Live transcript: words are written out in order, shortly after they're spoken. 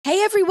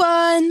Hey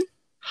everyone!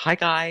 Hi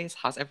guys,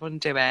 how's everyone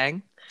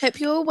doing? Hope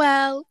you're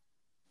well.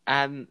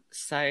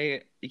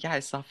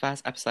 It's our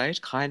first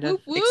episode. Kind of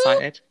Whoop whoop!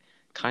 excited,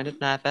 kind of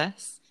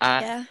nervous.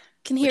 Yeah,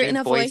 can We're hear it in doing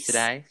her boys voice.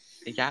 today.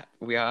 Yeah,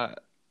 we are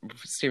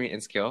extremely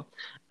insecure.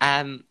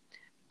 Um,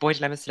 Boy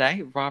dilemmas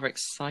today, rather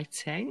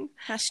exciting.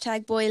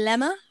 Hashtag boy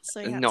lemma. So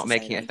you had Not to say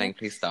making that it a thing, again.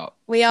 please stop.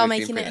 We are We've been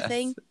making through it a this.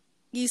 thing.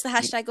 Use the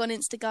hashtag on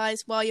Insta,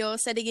 guys, while you're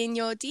sending in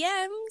your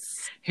DMs.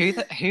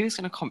 Who's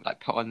gonna comment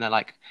put on their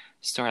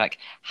story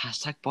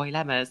hashtag boy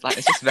lemmas? Like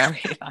it's just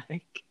very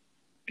like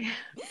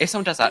if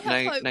someone does I that,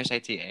 have hope. no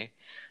shade to you.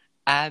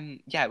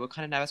 Yeah, we're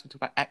kind of nervous. We talk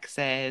about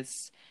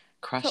exes,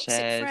 Toxic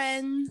crushes.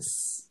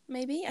 friends,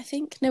 maybe. I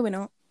think. No, we're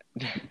not.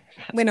 That's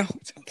We're not.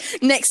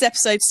 good. Next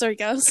episode. Sorry,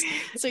 girls.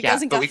 Sorry, Yeah,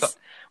 girls and but guys.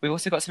 we've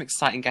also got some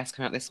exciting guests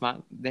coming out this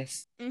month.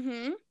 This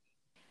Mm-hmm.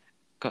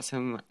 got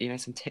some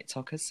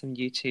TikTokers, some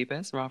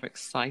YouTubers. Rather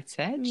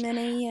excited.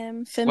 Many Well,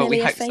 we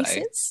familiar hope so.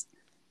 faces.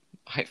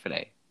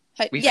 Hopefully,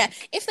 we Yeah,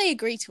 think. if they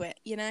agree to it,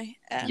 you know.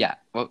 Yeah.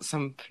 Well,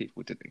 some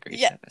people didn't agree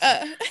Yeah. to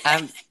this.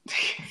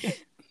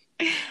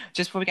 Um,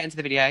 just before we get into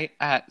the video,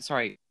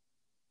 sorry.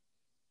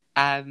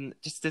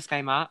 Just a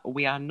disclaimer: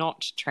 we are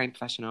not trained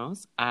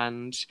professionals,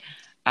 and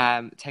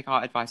take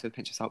our advice with a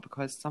pinch of salt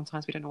because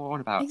sometimes we don't know what we're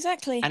on about,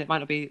 Exactly. and it might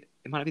not be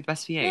the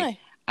best for you. No.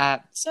 We're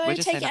So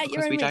just take saying it that at your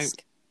because own we don't.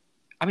 risk.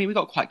 I mean, we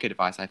got quite good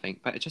advice, I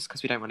think, but it's just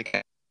because we don't want to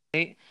get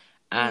it,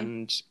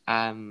 Mm.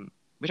 and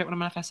we don't want to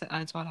manifest it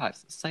into our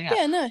lives. So yeah.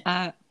 Yeah,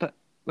 no. But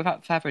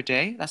without further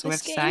ado, that's all we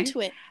Let's have to get say. into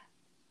it.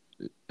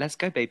 Let's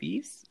go,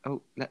 babies.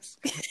 Oh, let's.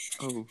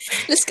 Oh,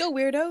 Let's go,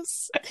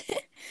 weirdos.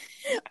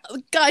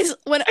 Guys,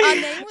 when our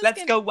name was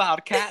let's go,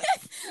 Wildcats.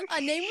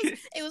 our name was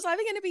it was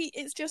either gonna be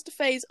It's Just a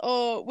Phase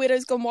or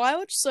Weirdos Gone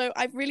Wild, so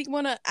I really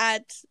wanna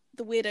add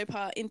the weirdo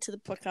part into the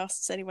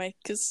podcasts anyway,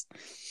 because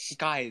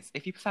Guys,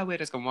 if you prefer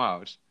Weirdos Gone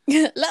Wild,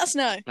 let us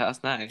know. let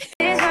us know.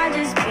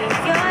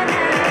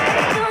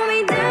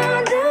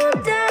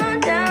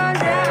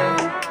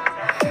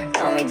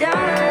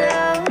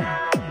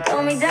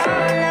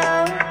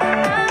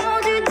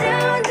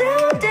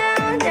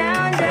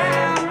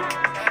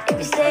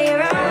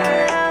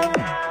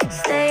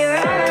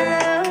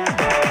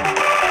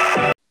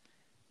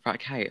 Right,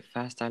 okay,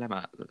 first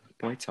dilemma.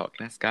 Boy talk,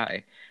 let's go.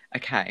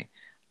 Okay,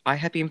 I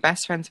have been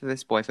best friends with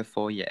this boy for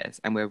 4 years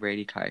and we're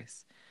really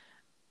close.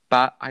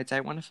 But I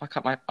don't want to fuck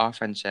up our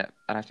friendship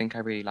and I think I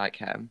really like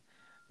him.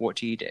 What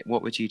do you do?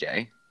 What would you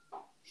do?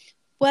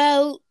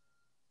 Well,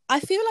 I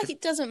feel like it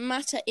doesn't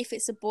matter if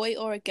it's a boy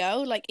or a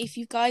girl. Like, if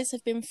you guys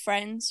have been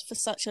friends for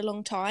such a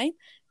long time,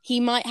 he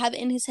might have it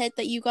in his head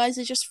that you guys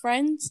are just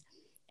friends,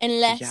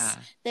 unless Yeah,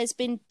 there's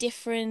been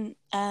different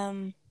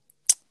feeling,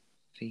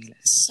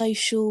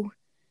 social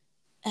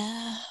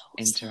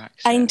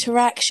interaction.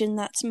 interaction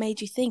that's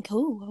made you think,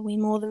 oh, are we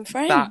more than But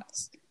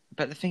friends?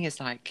 but the thing is,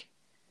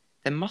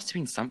 there must have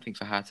been something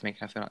for her to make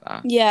her feel like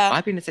that. Yeah.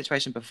 I've been in a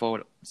situation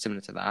before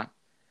similar to that,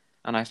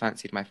 and I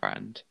fancied my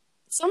friend.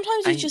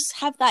 Sometimes you And just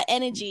have that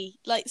energy,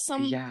 like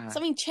yeah,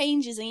 something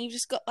changes and you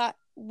just got that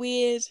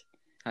weird,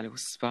 that little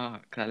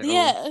spark, that little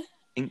yeah,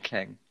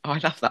 inkling. Oh, I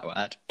love that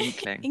word,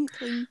 inkling.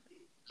 inkling.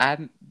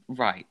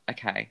 Right,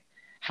 okay.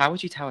 How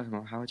would you tell him,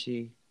 or how would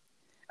you?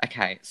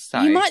 Okay, You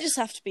so might just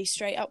have to be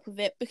straight up with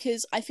it,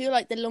 because I feel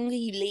like the longer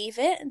you leave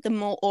it, the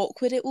more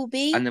awkward it will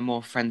be. and the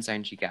more friend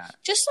zoned you get.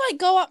 Just like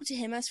go up to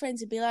him as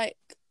friends and be like,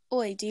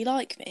 "Oi, do you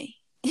like me?"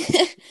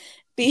 Yeah,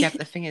 be but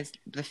the thing is,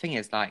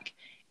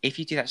 if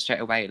you do that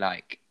straight away,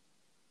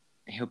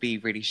 he'll be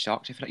really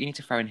shocked. I feel like you need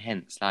to throw in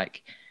hints,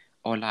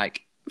 or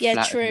Yeah,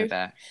 flirt with him true.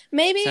 a bit.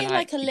 Maybe So,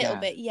 like a little yeah,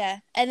 bit, yeah.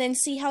 And then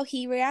see how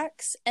he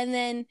reacts. And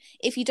then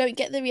if you don't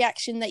get the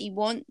reaction that you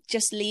want,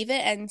 just leave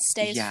it and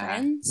stay as yeah.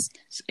 friends.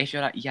 So if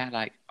you're oh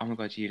my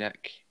god, you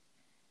look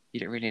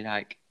really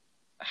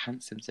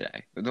handsome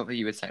today. Not that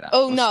you would say that.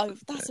 Oh no,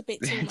 that's a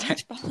bit too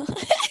much. But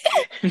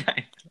No.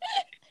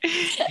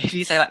 If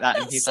you say like that,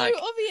 and that's he's so like,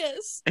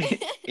 obvious.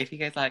 if he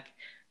goes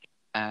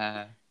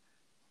uh,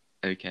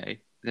 okay,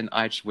 then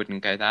I just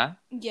wouldn't go there.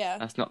 Yeah.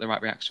 That's not the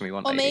right reaction we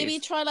want, Or maybe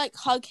ladies. try like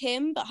hug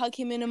him, but hug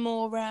him in a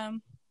more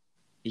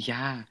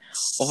Yeah,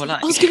 or I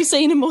was gonna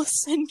say in a more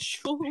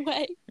sensual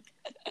way.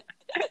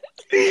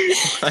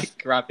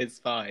 grab his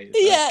thighs.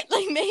 Yeah,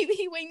 like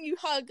maybe when you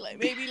hug, like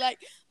maybe like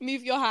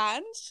move your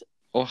hand.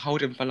 Or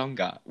hold him for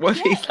longer. What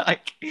if he's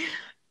like,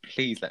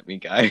 please let me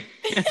go?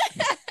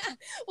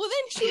 Well,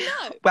 then she'll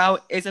know. Well,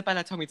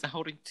 Isabella told me to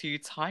hold him too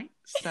tight,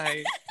 so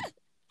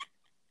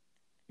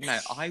no,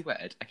 I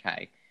would.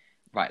 Okay,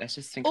 right. Let's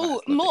just think about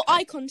Oh, this more logically.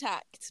 eye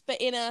contact, but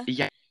in a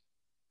Yeah,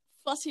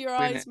 flutter your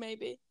Wouldn't eyes, it?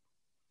 maybe.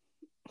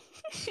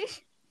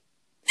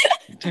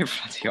 Don't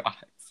flutter your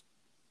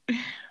eyes.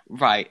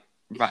 Right.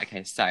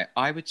 Okay. So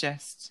I would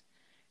just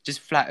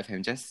flirt with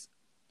him. Just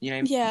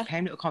Yeah. pay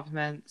him little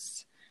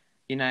compliments.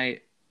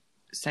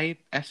 Say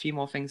a few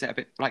more things that are a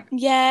bit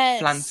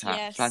Yes. flanter,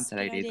 Good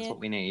ladies. That's idea. what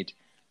we need.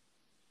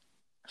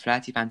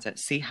 Flirty banter.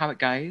 See how it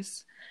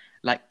goes.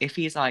 If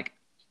he's like,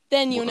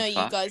 Then what you'll the know you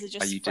fuck guys are are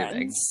just you doing?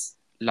 friends.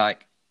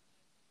 Like,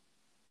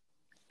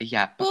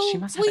 Yeah, but she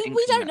Well, must have an we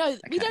inkling. don't know. Okay.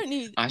 We don't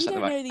know. I We just like the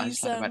don't word. know I these.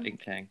 just like the word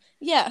inkling.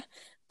 Yeah, Yeah,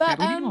 but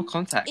but we need more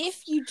context.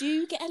 if you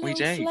do get a We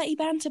little do. flirty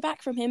banter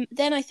back from him,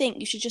 then I think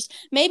you should just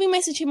maybe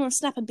message him on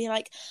Snap and be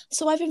like,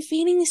 "So I've been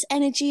feeling this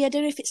energy. I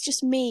don't know if it's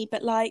just me,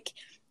 but like,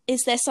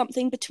 is there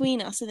something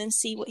between us?" And then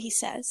see what he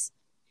says.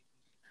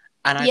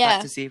 And I'd like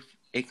Yeah. to see if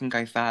it can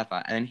go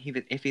further. And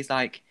then if he's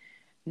like,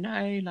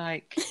 no,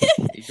 like,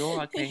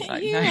 you're ugly.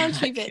 Like, You no,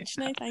 ugly like, bitch.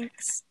 No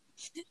thanks.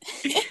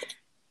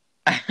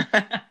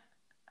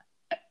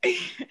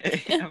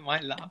 my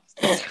laugh's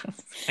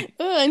disgusting.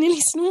 Oh, I nearly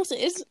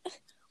snorted.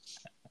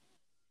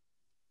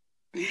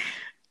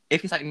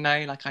 If he's like,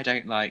 no, like, I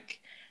don't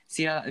like,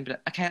 see that and be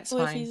like, okay, that's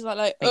Or if fine. he's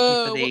like, Thank you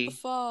what the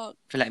fuck?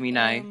 for letting me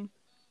know.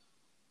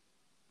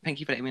 Thank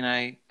you for letting me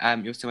know.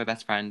 You're still my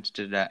best friend.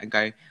 And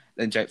go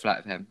and joke flirt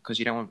with him because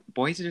you don't want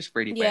boys are just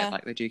really Yeah. weird.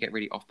 Like they do get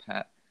really off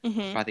put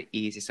by the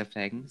easiest of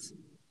things.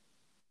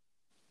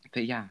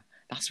 But yeah,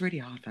 that's really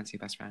hard. Fancy your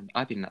best friend.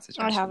 I've been in that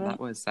situation. I haven't. That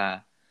was.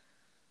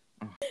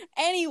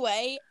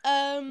 Anyway,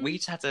 We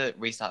just had to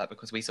restart that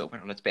because we sort of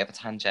went on a bit of a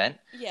tangent.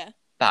 yeah.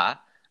 But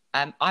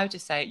I would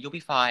just say you'll be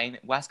fine.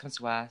 Worst comes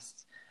to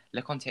worst,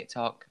 look on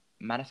TikTok,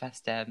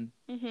 manifest them,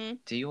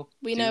 do your.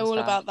 We do know your all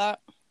stuff. about that.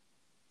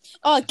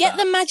 Oh, get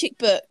the magic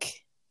book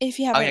if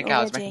you haven't Oh yeah,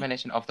 girls, already.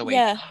 recommendation of the week.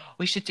 Yeah.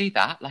 We should do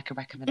that, like a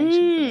recommendation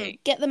of the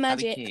week. Get the That'd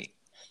be magic. cute.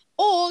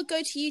 Or go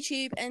to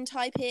YouTube and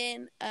type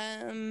in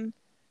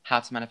How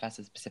to manifest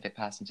a specific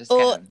person. Just or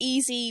get them.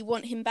 easy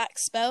want him back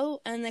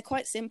spell, and they're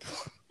quite simple.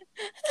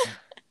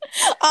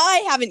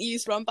 I haven't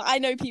used one, but I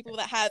know people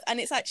that have, and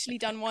it's actually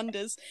done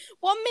wonders.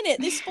 1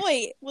 minute, this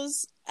boy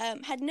was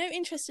had no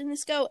interest in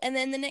this girl, and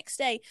then the next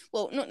day,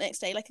 well, not next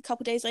day, like a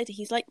couple days later,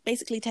 he's like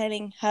basically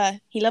telling her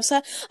he loves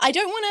her. I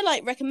don't want to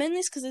like recommend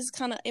this because it's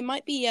kind of it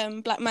might be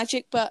black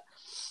magic, but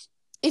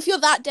if you're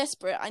that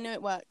desperate, I know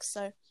it works.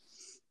 So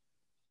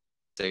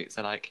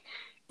like,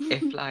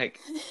 if like.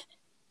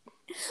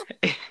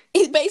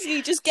 It's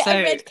basically just get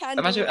a red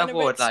candle imagine and a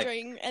award, red like,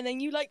 string, and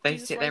then you like they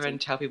Jesus sit there writing.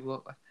 and tell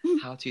people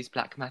how to use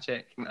black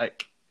magic,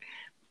 like.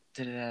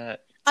 I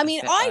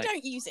mean, I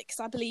don't use it because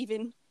I believe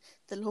in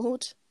the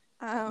Lord.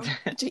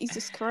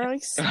 Jesus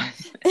Christ.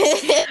 I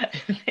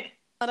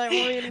don't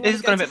really want This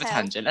has to gone a go bit of a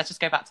tangent. Let's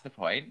just go back to the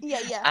point.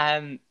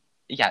 Yeah.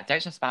 Yeah, don't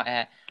stress about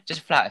it.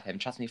 Just flirt with him.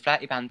 Trust me,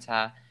 flirty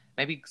banter.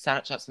 Maybe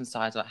search up some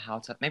signs about how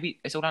to. Maybe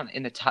it's all down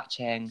in the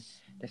touching,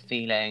 the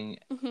feeling,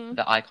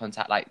 the eye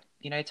contact. Like,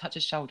 touch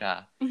his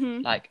shoulder.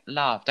 Like,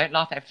 laugh. Don't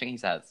laugh at everything he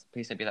says.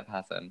 Please don't be that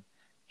person.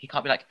 He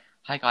can't be like,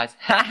 "Hi guys."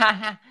 Do you know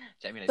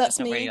what I mean? That's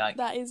me. Really, like...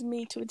 That is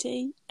me to a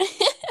T.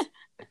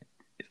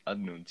 It's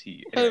unknown to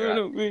you.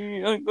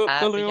 Anyway, I got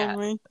colour on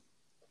me.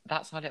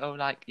 That's our little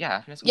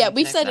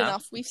we've said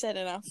enough. We've said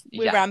enough.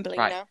 We're rambling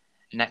now.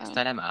 Next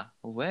dilemma.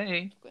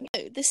 Woo.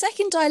 The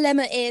second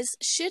dilemma is,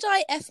 should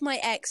I F my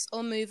ex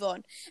or move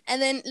on?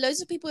 And then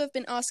loads of people have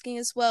been asking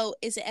as well,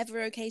 is it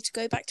ever okay to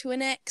go back to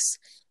an ex?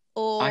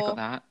 Or I got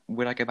that.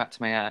 Would I go back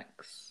to my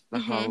ex? The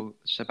whole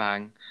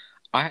shebang.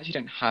 I actually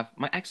don't have...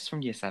 My ex is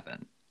from year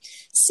 7.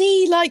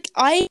 See, like,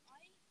 I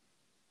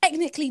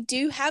technically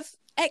do have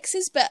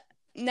exes, but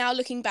now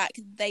looking back,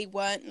 they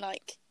weren't,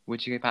 like,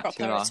 would you go back proper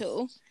to at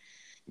all.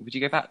 Would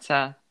you go back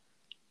to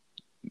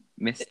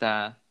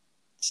Mr...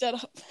 Shut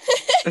up.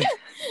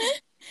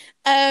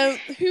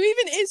 Who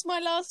even is my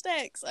last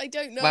ex? I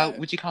don't know. Well,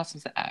 would you class him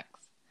as an ex?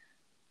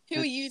 Who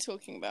are you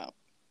talking about?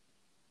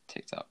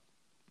 TikTok.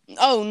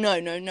 Oh,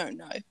 no.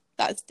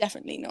 That's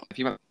definitely not. If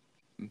you went...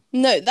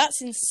 No,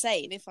 that's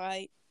insane if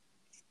I...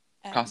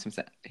 class him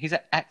as he's an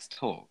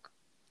ex-talk.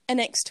 An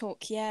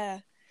ex-talk,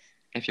 yeah.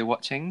 If you're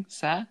watching,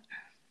 sir,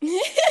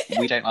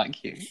 we don't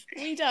like you.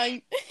 We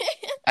don't.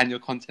 And your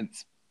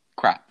content's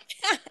crap.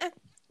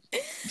 Do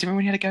you remember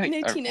when you had a go?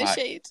 No tea, no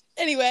shade.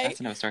 Anyway. That's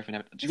another story for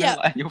another. Do you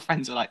remember like, your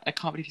friends were like, I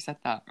can't believe you said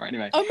that. Right,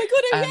 anyway. Oh my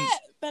god, yeah.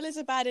 Bella's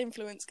a bad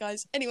influence,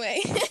 guys.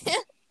 Anyway.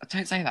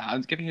 Don't say that.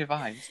 I'm giving you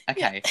advice.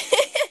 Okay.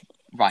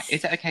 Right.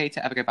 Is it okay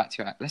to ever go back to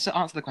your ex? Let's just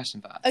answer the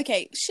question first.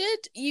 Okay.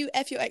 Should you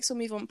F your ex or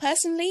move on?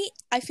 Personally,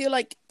 I feel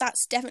like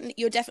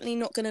you're definitely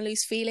not going to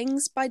lose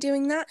feelings by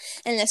doing that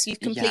unless you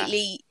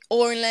completely,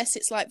 or unless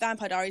it's like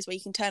Vampire Diaries where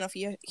you can turn off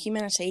your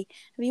humanity.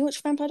 Have you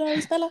watched Vampire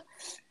Diaries, Bella?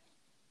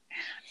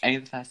 Only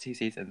the first 2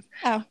 seasons.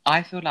 Oh.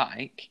 I feel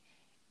like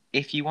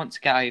if you want to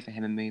get over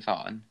him and move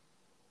on,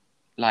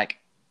 like,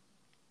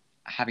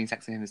 having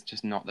sex with him is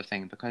just not the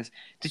thing. Because,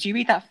 did you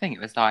read that thing? It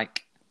was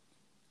like,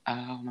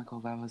 oh my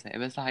god, where was it? It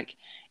was like,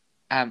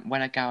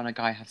 when a girl and a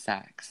guy have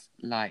sex,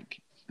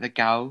 like, the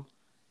girl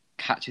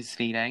catches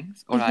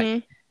feelings, or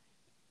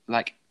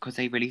like, because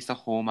they release a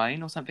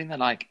hormone or something that,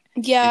 like,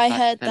 yeah, I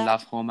heard the that.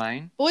 love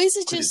hormone. Boys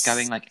are It's just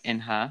going, like, in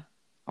her.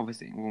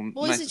 Obviously, well,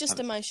 boys are just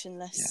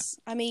emotionless.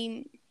 Yeah. I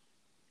mean,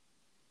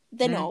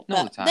 they're not, all the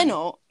but time. they're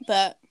not.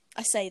 But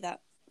I say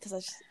that because I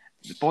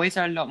just... Boys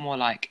are a lot more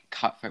like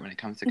cutthroat when it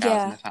comes to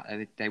girls, and the fact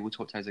that they will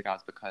talk to other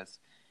girls because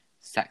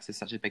sex is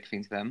such a big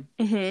thing to them.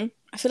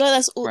 I feel like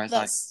that's all. Whereas,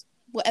 that's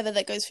whatever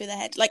that goes through their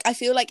head. Like, I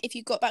feel like if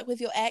you got back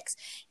with your ex,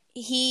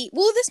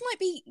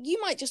 you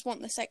might just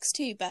want the sex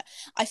too, but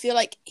I feel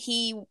like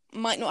he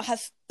might not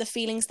have the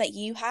feelings that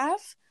you have.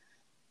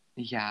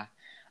 Yeah.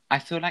 I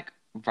feel like,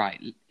 right,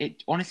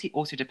 it honestly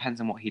also depends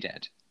on what he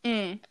did.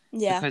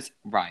 Yeah. Because,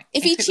 right.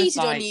 If he it was cheated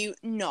on like- you,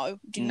 no,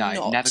 do No,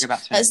 not. never go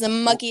back to That's it. the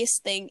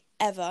muggiest thing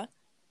ever.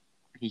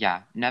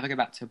 Yeah, never go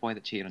back to a boy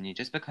that cheated on you.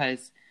 Just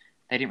because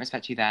they didn't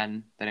respect you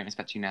then, they don't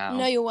respect you now.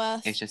 Know your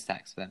worth. It's just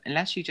sex for them.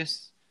 Unless you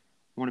just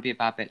want to be a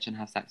bad bitch and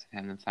have sex with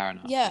him, then fair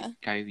enough. Yeah.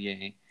 Like, go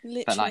you.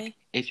 Literally. But, like,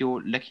 if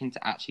you're looking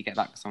to actually get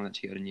back with someone that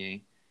cheated on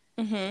you,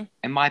 Mm-hmm.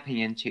 in my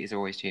opinion, cheaters are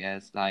always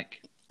cheaters.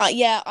 Like,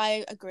 Yeah,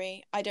 I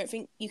agree. I don't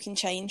think you can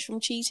change from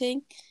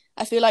cheating.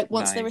 I feel like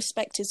once No. the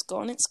respect is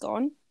gone, it's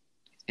gone.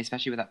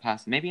 especially with that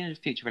person. Maybe in a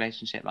future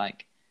relationship,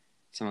 like,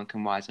 someone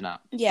can wisen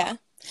up. Yeah.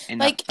 In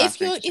Like that if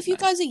first you relationship,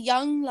 guys are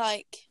young,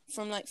 like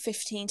from like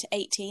 15 to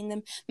 18,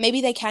 then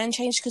maybe they can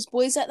change, because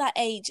boys at that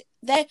age,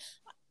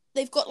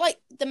 they've got like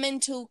the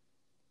mental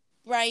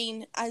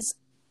brain as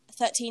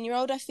a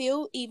 13-year-old, I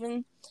feel,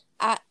 even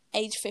at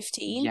age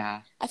 15.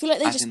 Yeah. I feel like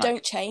they As just in, like,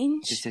 don't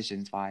change.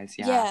 Decisions wise,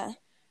 yeah. Yeah.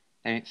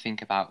 They don't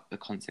think about the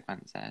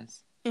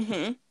consequences.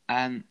 Mm-hmm.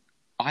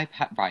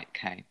 Right,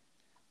 okay.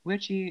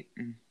 Would you...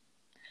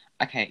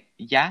 Okay,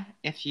 yeah,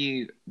 if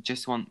you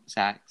just want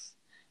sex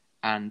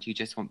and you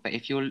just want... But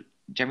if you're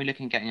generally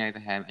looking at getting over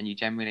him and you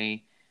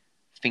generally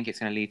think it's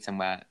going to lead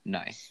somewhere,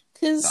 no.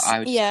 Because, So I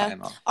would just cut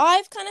him off.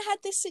 I've kind of had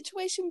this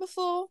situation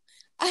before.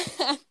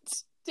 And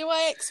do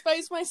I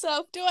expose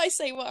myself? Do I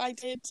say what I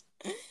did?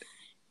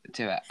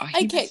 Do it.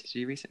 He Okay. messaged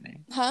you recently.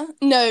 Huh?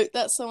 No,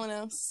 that's someone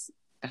else.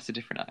 That's a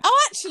different eye.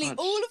 Oh, actually, God.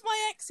 all of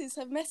my exes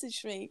have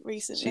messaged me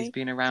recently. She's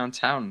been around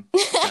town.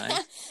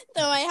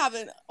 No, I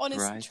haven't.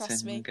 Honestly, Brighton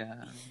trust me.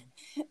 girl.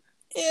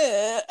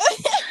 Yeah.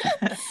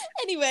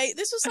 Anyway,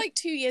 this was like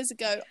 2 years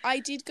ago. I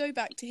did go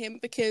back to him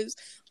because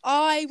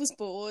I was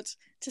bored,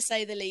 to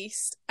say the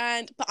least.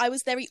 But I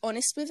was very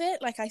honest with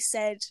it. Like I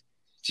said,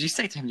 Did you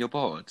say to him you're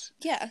bored?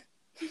 yeah.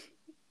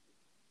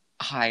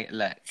 Hi,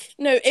 look.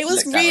 No, it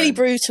was Look, really Darren.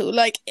 brutal.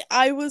 Like,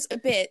 I was a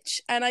bitch,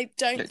 and I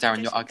don't Look, think I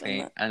Darren, you're should have done ugly,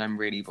 that. and I'm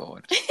really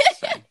bored.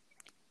 So,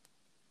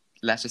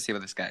 let's just see where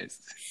this goes.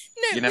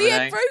 No, You never we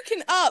had know.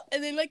 broken up,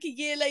 and then like a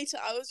year later,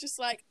 I was just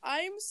like,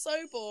 I'm so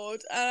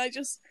bored, and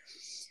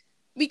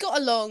we got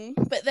along,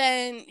 but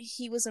then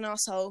he was an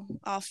asshole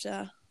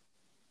after.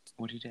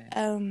 What do you do?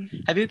 Um,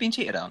 Have you been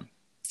cheated on?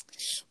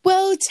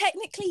 Well,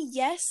 technically,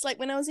 yes. Like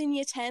when I was in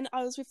year 10,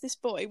 I was with this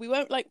boy. We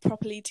weren't like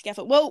properly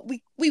together. Well,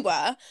 we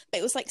were, but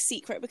it was like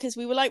secret because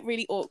we were like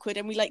really awkward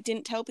and we like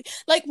didn't tell people.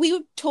 Like we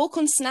would talk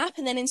on Snap,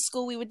 and then in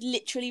school we would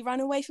literally run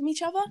away from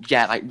each other.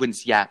 Yeah, like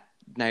once. Yeah,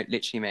 no,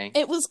 literally me.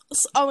 It was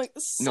so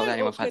Not that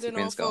anyone awkward fancied and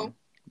me in awful. school,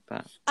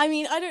 but I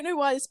mean, I don't know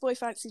why this boy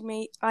fancied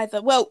me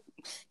either. Well,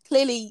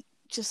 clearly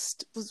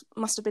just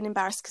must have been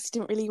embarrassed because he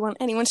didn't really want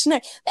anyone to know.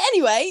 But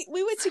anyway,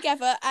 we were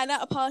together, and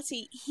at a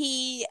party,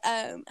 he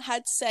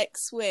had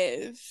sex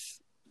with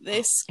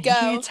this in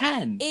girl year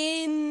 10.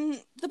 in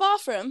the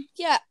bathroom.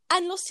 Yeah,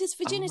 and lost his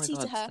virginity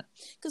Oh my to God. her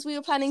because we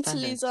were planning to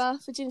Standard. lose our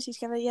virginity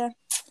together. Yeah,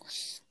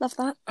 love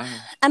that.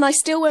 Oh. And I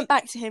still went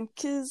back to him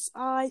because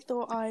I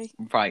thought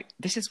Right,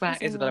 this is where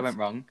He's in Isabella love. went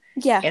wrong.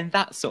 yeah. In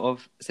that sort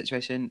of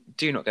situation,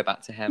 do not go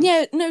back to him.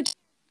 Yeah, no,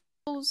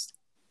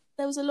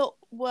 there was a lot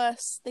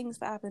worse things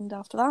that happened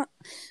after that,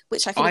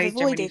 which I could I have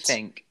generally avoided.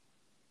 think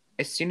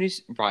as soon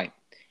as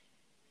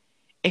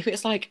if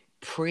it's like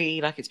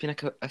like it's been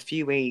like a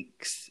few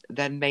weeks,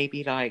 then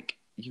maybe like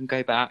you can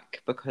go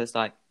back because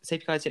like say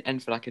if you guys didn't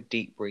end for like a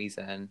deep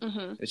reason,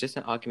 Mhm. it was just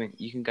an argument,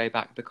 you can go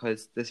back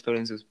because there's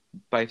feelings will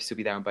both still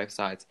be there on both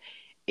sides.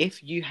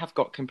 If you have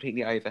got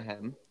completely over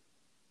him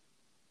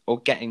or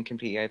getting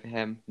completely over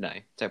him, no,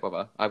 don't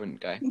bother. I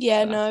wouldn't go.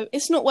 Yeah, So, no,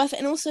 it's not worth it.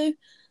 And also,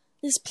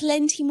 there's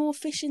plenty more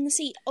fish in the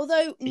sea.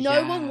 Although no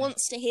Yeah. one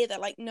wants to hear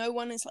that. Like, no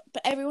one is like,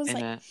 but everyone's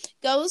like, innit?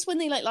 girls when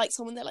they like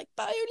someone, they're like,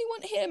 but I only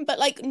want him. But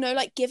like, no,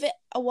 like, give it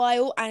a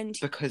while and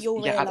Because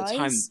you'll at the time,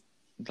 realise.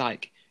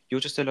 like you're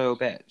just a loyal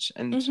bitch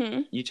and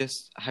Mhm. you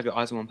just have your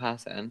eyes on one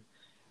person.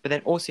 But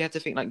then also you have to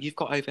think like you've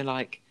got over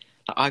like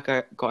I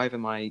got over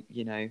my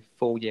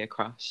 4-year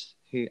crush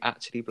who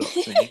actually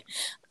blocked me.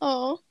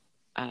 Oh,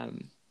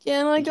 um,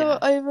 yeah, and I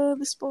got over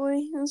this boy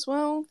as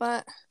well,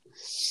 but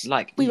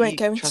like we won't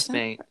go into trust that.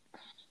 me.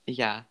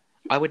 Yeah,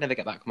 I would never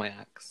get back with my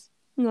ex.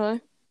 No,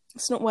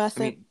 it's not worth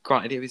I it. mean,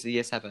 granted, it was a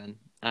year 7,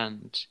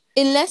 and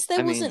Unless there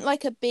I mean- wasn't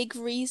like a big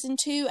reason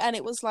to, and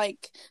it was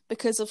like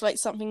because of like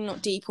something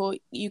not deep, or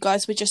you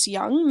guys were just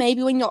young.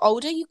 Maybe when you're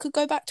older you could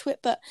go back to it,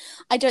 but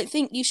I don't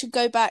think you should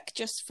go back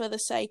just for the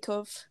sake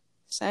of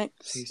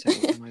sex. who's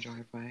in my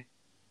driveway?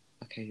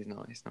 Okay, he's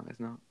not.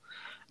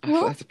 I What?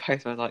 thought as a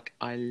post, I was like,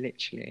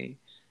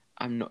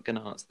 I'm not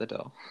gonna answer the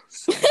door.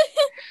 So,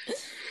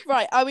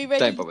 Right, are we ready?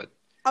 don't bother.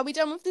 Are we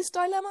done with this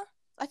dilemma?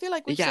 I feel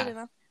like we've said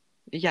enough.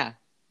 Yeah.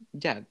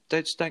 Don't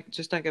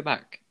go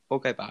back or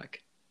go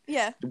back.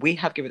 Yeah. We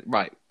have given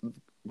right.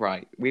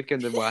 We've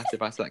given the worst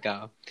advice to that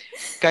girl.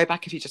 Go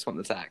back if you just want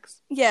the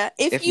sex. Yeah.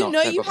 If If you not,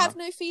 know don't you bother. have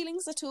no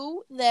feelings at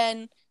all,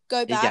 then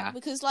go back Yeah.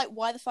 because, like,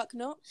 why the fuck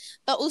not?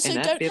 But also,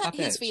 Innit? don't Be a hurt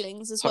bad his bitch.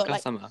 feelings as Hot well. girl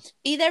Like, summer.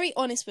 be very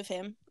honest with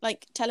him.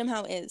 Like, tell him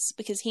how it is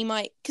because we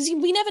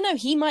never know.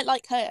 He might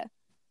like her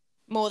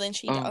more than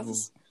she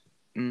does.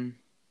 Mm,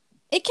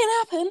 It can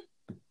happen.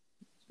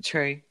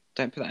 true.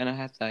 Don't put that in her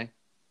head though,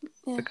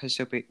 Yeah. because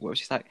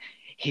she's like,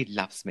 he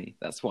loves me.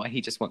 That's why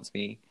he just wants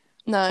me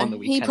No, on the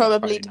weekend. he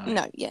probably Friday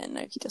night.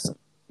 no, he doesn't.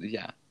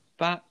 Yeah,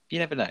 but you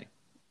never know.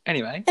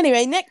 Anyway,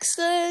 Next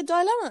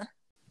dilemma.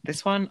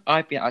 this one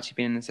I've actually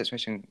been in this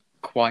situation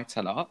quite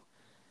a lot,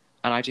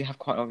 and I do have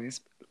quite a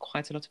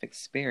lot of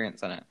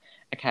experience on it.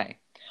 Okay,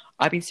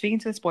 I've been speaking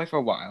to this boy for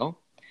a while,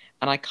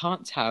 and I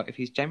can't tell if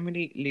he's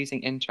generally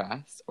losing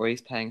interest or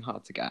he's playing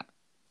hard to get.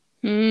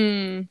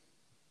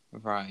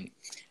 Right.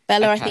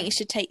 Bella, Okay. I think you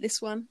should take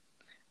this one.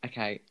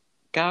 Okay,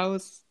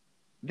 girls,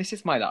 this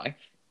is my life.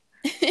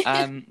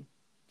 I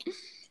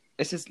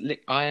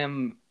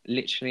am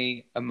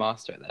literally a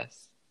master at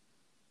this.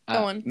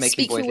 Go on, making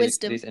speak boys your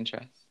wisdom. lose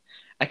interest.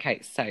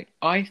 Okay, so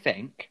I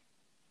think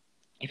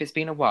if it's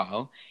been a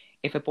while,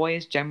 if a boy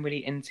is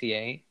generally into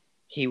you,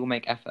 he will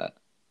make effort.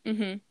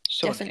 Mm-hmm.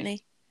 Surely.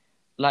 Definitely.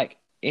 Like,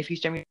 if he's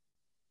generally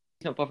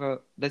not bothered,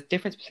 there's a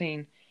difference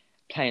between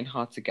playing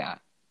hard to get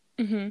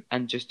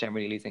and just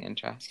generally losing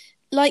interest.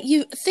 Like,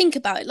 you think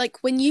about it, like,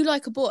 when you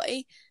like a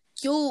boy,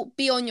 you'll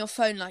be on your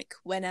phone, like,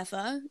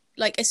 whenever.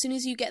 Like, as soon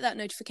as you get that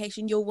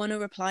notification, you'll want to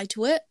reply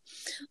to it.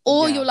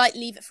 Or you'll, like,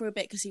 leave it for a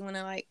bit because you want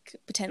to, like,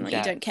 pretend like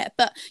you don't care.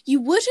 But you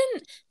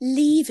wouldn't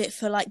leave it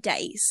for, like,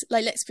 days.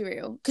 Like, let's be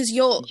real. Because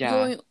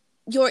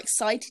you're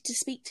excited to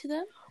speak to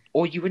them.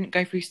 Or you wouldn't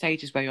go through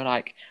stages where you're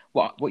like,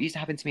 what used to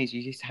happen to me is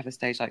you used to have a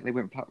stage like they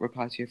wouldn't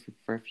reply to you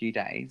for a few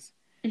days,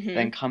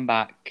 then come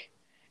back.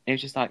 And it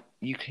was just like,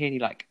 you clearly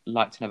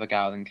liked another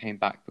girl and came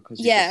back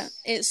because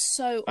it's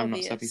so I'm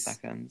obvious. not 30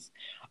 seconds.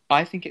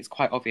 I think it's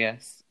quite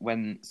obvious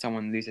when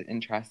someone loses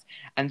interest.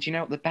 And do you know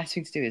what? The best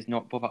thing to do is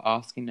not bother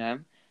asking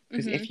them.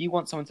 Because if you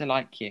want someone to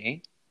like you,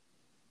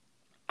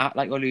 act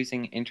like you're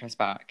losing interest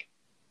back.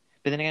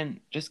 But then again,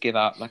 just give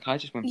up. Like, I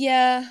just want...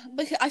 Yeah,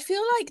 because I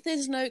feel like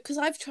there's no... Because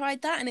I've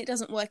tried that and it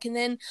doesn't work. And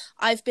then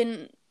I've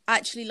been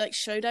actually, like,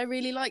 showed I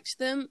really liked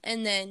them.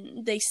 And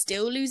then they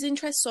still lose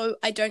interest. So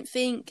I don't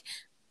think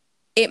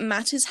it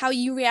matters how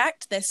you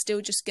react. They're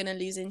still just going to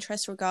lose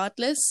interest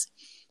regardless.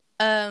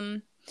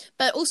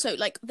 But also,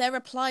 like, their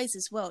replies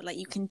as well. Like,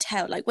 you can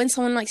tell. Like, when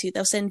someone likes you,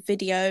 they'll send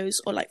videos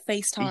or, like,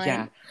 FaceTime.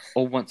 Yeah,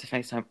 or want to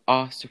FaceTime,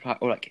 ask to reply,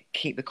 or, like,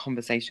 keep the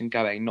conversation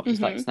going, not just,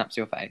 like, snaps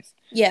to your face.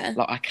 Yeah.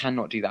 Like, I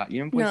cannot do that.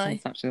 You know when boys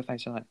send snaps to your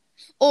face, you're like...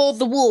 Or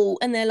the wall,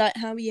 and they're like,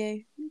 how are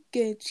you?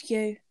 Good,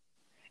 you.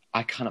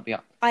 I cannot be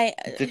up. Hey,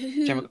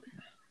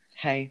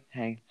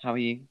 how are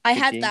you? I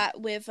had that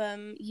with,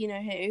 you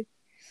know who,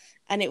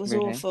 and it was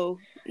awful.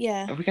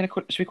 Yeah.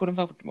 Should we call him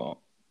Voldemort?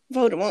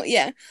 Voldemort,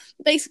 yeah.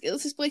 Basically, it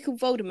was this boy called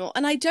Voldemort,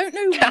 and I don't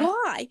know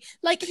why.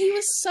 Like, he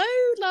was so,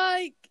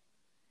 like,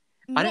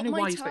 I don't know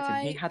why you spoke to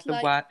him. He had the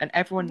word, and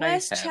everyone knows him.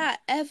 Worst chat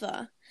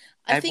ever.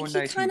 Everyone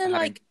knows him for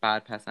having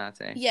bad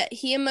personality. Yeah,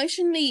 he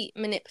emotionally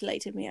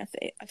manipulated me,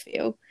 I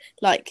feel.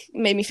 Like,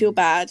 made me feel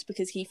bad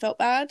because he felt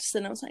bad. So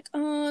then I was like,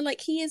 oh,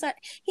 like, he is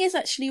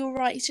actually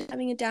alright. He's just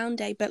having a down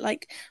day. But,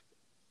 like,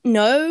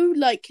 no,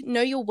 like,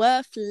 know your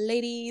worth,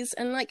 ladies.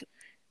 And, like...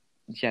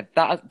 Yeah,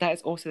 that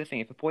is also the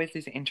thing. If a boy is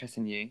losing interest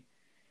in you,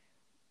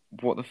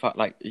 what the fuck?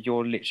 Like,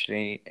 you're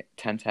literally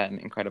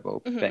 10/10,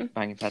 incredible,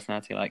 banging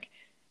personality. Like,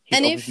 he's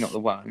obviously not the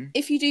one.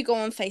 If you do go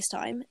on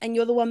FaceTime and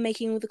you're the one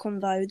making all the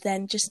convo,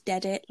 then just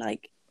dead it.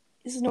 Like,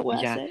 this is not worth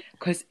it. Yeah,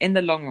 because in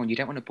the long run, you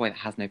don't want a boy that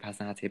has no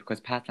personality,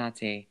 because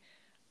personality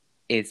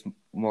is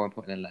more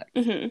important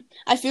than looks.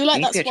 I feel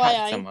like that's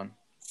why someone.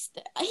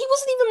 He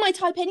wasn't even my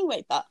type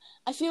anyway, but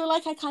I feel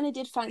like I kind of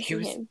did fancy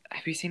him.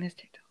 Have you seen his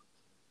TikTok?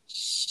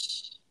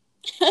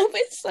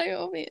 It's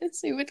so obvious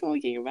who we're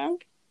talking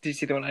about. Did you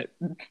see the one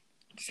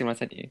I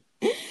sent you?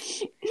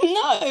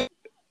 No.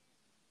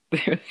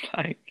 It was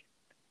like,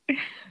 do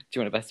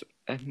you want a best...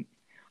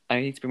 I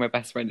need to be my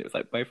best friend. It was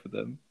like both of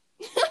them.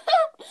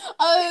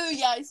 Oh,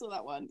 yeah, I saw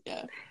that one.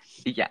 Yeah.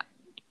 Yeah.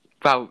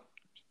 Well,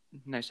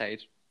 no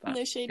shade.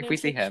 No shade. If we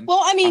see him...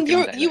 Well, I mean,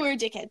 you were a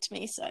dickhead to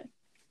me, so...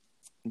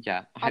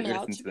 Yeah, I hope you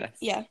listen to this.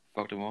 Yeah.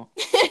 Voldemort.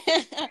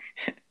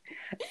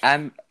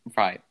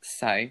 Right,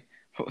 so,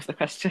 what was the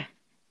question?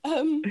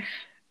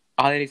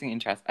 Are they losing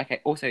interest?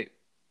 Okay, also,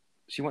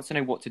 she wants to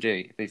know what to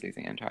do if he's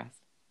losing interest.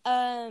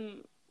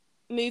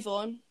 Move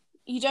on.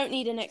 You don't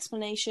need an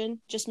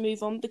explanation. Just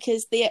move on,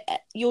 because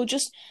you're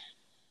just...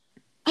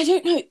 I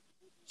don't know.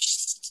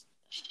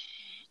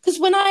 Because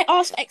when I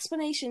ask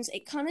explanations,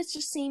 it kind of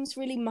just seems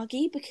really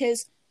muggy,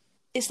 because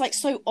it's, like,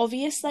 so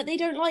obvious that they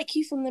don't like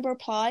you from the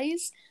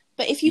replies.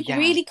 But if you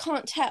really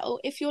can't tell,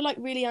 if you're, like,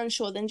 really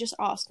unsure, then just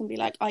ask and be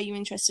like, are you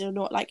interested or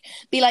not? Like,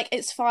 be like,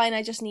 it's fine,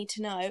 I just need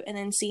to know, and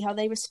then see how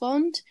they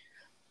respond.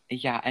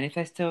 Yeah, and if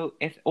they're still...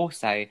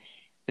 Also,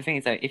 the thing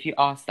is, though, if you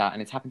ask that,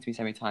 and it's happened to me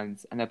so many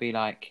times, and they'll be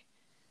like,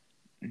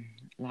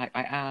 I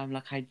am,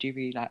 like, I do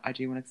really, like, I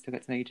do want to still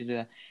get to know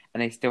you,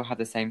 and they still have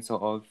the same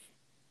sort of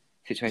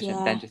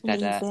situation, then just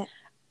dead it.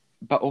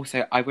 But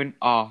also, I wouldn't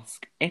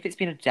ask... If it's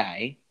been a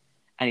day,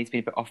 and he's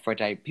been a bit off for a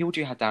day. People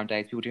do have down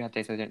days. People do have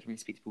days where they don't really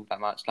speak to people that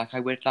much. Like, I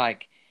would,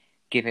 like,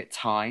 give it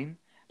time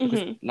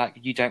because, like,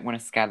 you don't want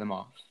to scare them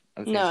off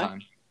at the same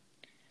time.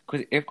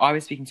 Because if I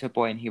was speaking to a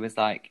boy and he was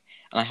like,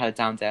 and I had a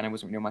down day and I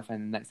wasn't really on my phone,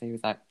 and the next day he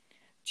was like,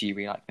 do you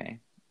really like me?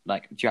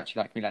 Like, do you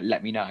actually like me? Like,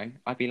 let me know.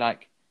 I'd be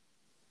like,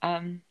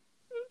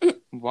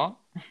 what?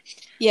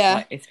 Yeah.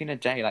 Like, it's been a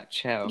day, like,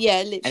 chill. Yeah,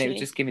 literally. And it would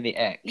just give me the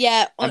ick.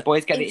 Yeah. And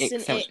boys get the ick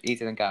so much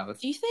easier than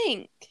girls. Do you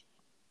think?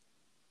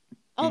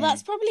 Oh,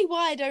 that's probably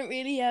why I don't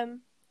really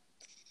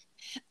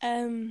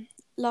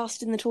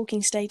last in the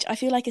talking stage. I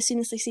feel like as soon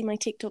as they see my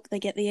TikTok, they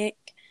get the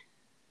ick.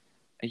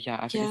 Yeah,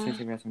 I think as soon as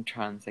they realise I'm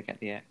trans, they get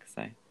the ick,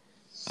 so...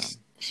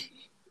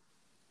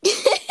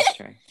 It's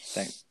true.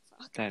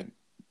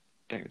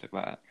 Don't talk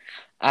about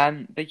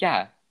it. But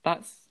yeah,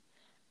 that's...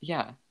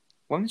 Yeah.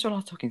 When was your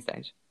last talking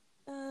stage?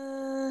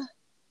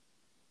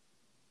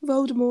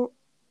 Voldemort.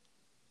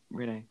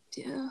 Really?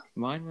 Yeah.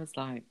 Mine was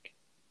like...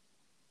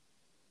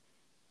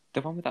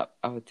 The one with that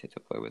other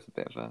TikTok boy was a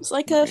bit of a... It's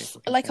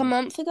like a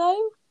month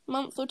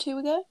or 2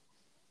 ago.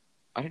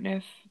 I don't know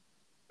if...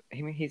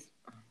 he's...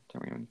 I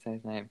don't really want to say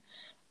his name.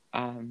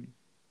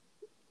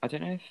 I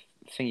don't know if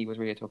Thingy was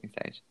really a talking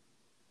stage.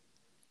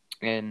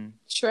 In...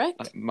 Shrek?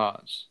 Like,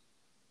 March.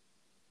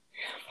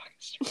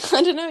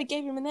 I don't know, it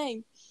gave him a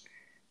name.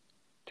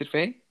 Did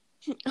we?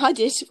 I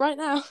did, right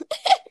now.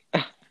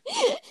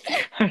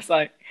 I was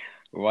like,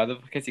 why the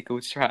fuck is he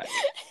called Shrek?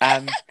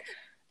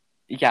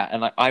 Yeah,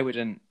 and like I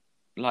wouldn't,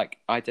 like,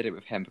 I did it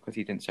with him because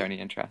he didn't show any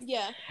interest.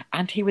 Yeah.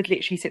 And he would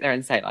literally sit there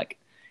and say, like,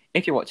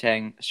 if you're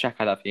watching Shrek,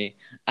 I love you.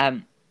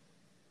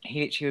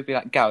 He literally would be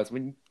like, girls,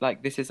 when,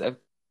 like, this is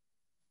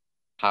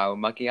how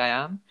muggy I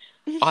am.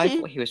 I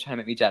thought he was trying to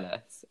make me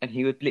jealous. And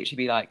he would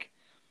literally be like,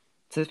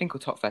 so there's a thing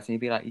called Top Fest, and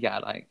he'd be like, yeah,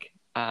 like,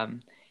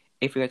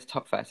 if we go to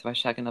Top Fest, if I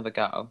shag another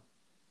girl,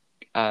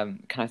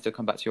 can I still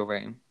come back to your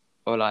room?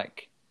 Or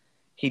like,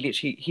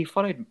 he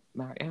followed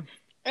Mariam.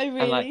 Oh,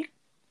 really? And like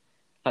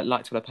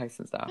liked all her posts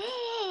and stuff.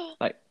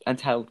 Like, and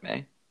told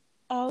me.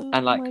 Oh,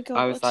 and like, my God.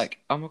 I was like,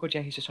 oh my God,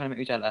 yeah, he's just trying to make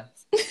me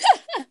jealous.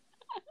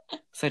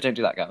 So don't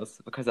do that,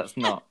 girls, because that's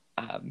not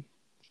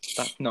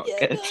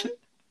good.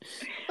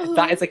 Oh,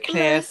 that is a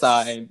clear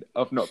sign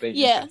of not being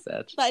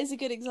interested. That is a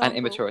good example. And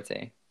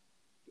immaturity.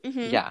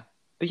 Yeah.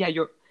 But yeah,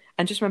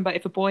 and just remember,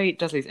 if a boy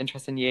does lose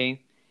interest in you,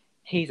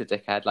 he's a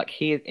dickhead.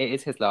 Like, it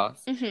is his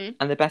loss. And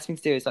the best thing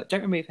to do is, like,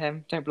 don't remove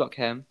him, don't block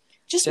him.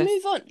 Just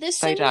move on. There's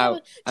so many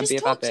out and just be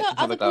a talk bad to bitch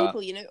other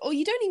people, you know. Or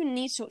you don't even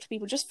need to talk to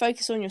people. Just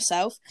focus on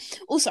yourself.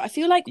 Also, I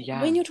feel like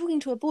when you're talking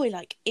to a boy,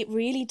 like, it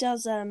really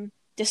does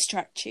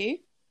distract you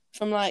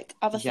from, like,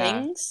 other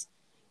things.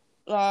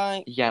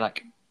 Like... Yeah,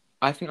 like,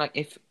 I think, like,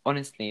 if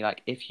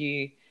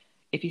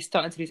you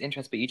start to lose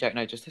interest but you don't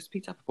know, just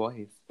speak to other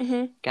boys.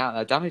 Get out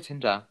there, download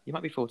Tinder. You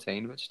might be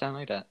 14, but just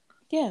download it.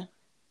 Yeah.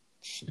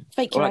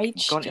 Fake your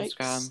age. Go on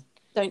Instagram.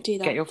 Don't do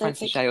that. Get your friends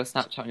to share your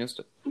Snapchat on your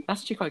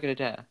That's actually quite a good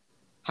idea.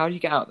 How do you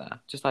get out there?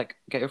 Just like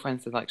get your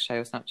friends to like share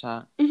your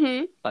Snapchat.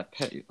 Like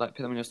put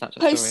them on your Snapchat.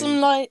 Post stories. some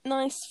like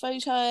nice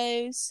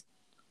photos.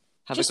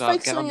 Just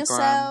focus on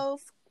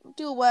yourself.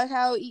 Do a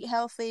workout. Eat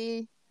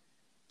healthy.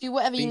 Do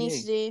whatever you need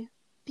to do.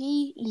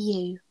 Be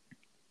you.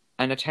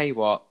 And I tell you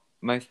what,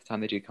 most of the time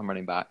they do come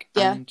running back.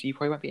 Yeah. And you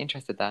probably won't be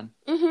interested then.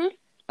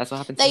 That's what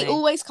happened to me. They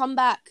always come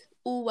back.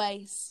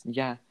 Always.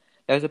 Yeah.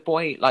 There was a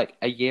boy, like,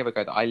 a year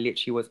ago that I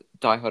literally was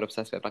die-hard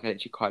obsessed with. Like, I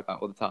literally cried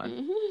about all the time.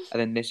 And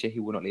then this year, he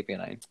will not leave me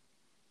alone.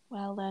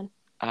 Well, then.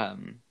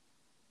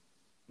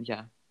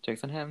 Yeah.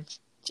 Joke's on him.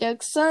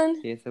 Joke's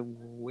on. He is a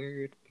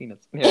weird penis.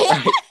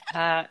 Yeah,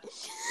 right.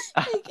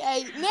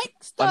 Okay,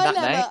 next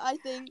dilemma, I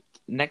think.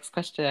 Next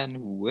question.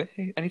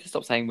 Woohoo. I need to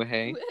stop saying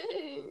woohoo.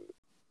 Woohoo.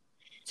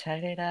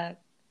 Turn it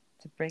up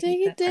to break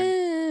it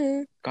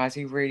down. Guys,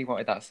 we really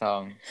wanted that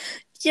song.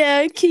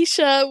 Yeah,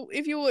 Keisha,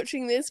 if you're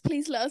watching this,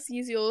 please let us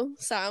use your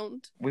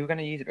sound. We were going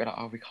to use it, but we're like,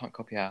 oh, we can't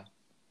copy her.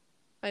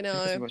 I know.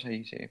 Because we watch her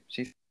YouTube.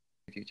 She's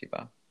a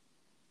YouTuber.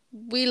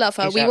 We love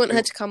her. Keisha, we want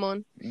her to come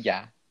on.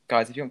 Yeah.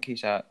 Guys, if you want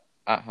Keisha,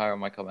 at her on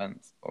my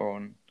comments or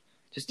on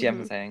just DM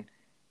her saying,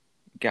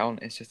 get on,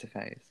 it's just a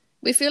phase.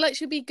 We feel like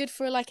she'd be good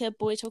for like a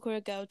boy talk or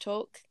a girl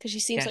talk because she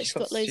seems like she's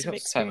got loads of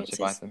experiences. She's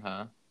got so much advice from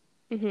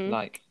her.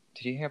 Like,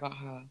 did you hear about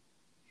her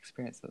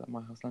experience at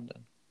My House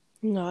London?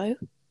 No.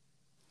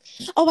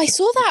 Oh, I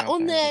saw that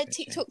on the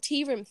TikTok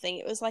tea room thing.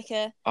 It was like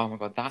a... Oh my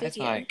God, that is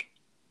like...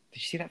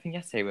 Did you see that thing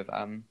yesterday with...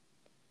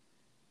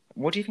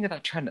 What do you think of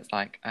that trend that's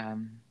like...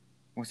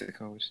 What's it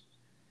called?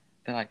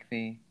 They're like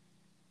the...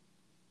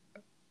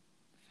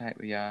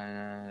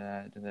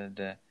 Yeah,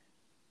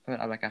 put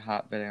up like a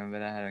heart video,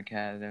 but I don't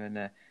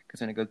care.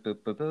 Because when it goes boop,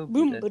 boop, boop...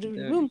 Boom, boom,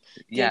 boom.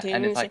 Yeah,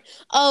 and it's like...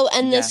 Oh,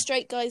 and the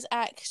straight guys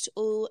act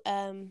all...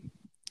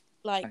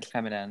 Like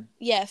feminine.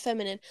 Yeah,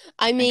 feminine.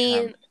 I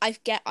mean,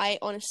 I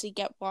honestly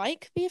get why it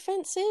could be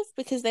offensive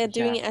because they're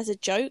doing it as a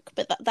joke,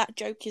 but that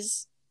joke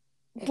is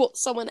what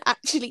someone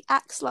actually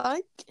acts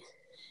like.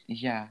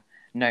 Yeah.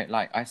 No,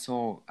 like I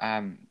saw 2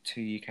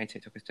 UK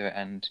TikTokers do it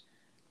and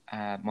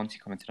Monty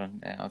commented on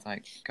it. I was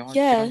like, go on,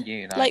 good on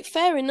you. Like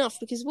fair enough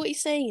because what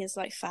he's saying is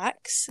like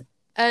facts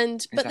But then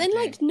Exactly.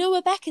 like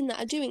Noah Beck and that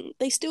are doing,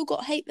 they still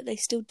got hate, but they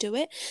still do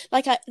it.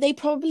 Like they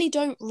probably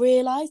don't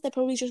realize, they're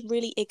probably just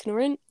really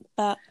ignorant.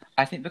 But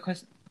I think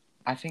because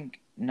I think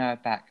Noah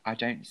Beck, I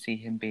don't see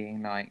him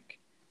being like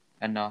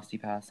a nasty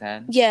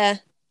person. yeah,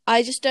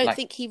 I just don't Like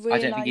think he I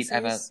don't think he's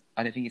ever realizes.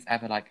 I don't think he's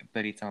ever like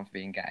bullied someone for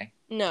being gay.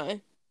 No.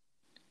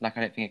 Like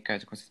I don't think it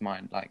goes across his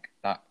mind like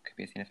that could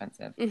be seen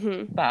offensive.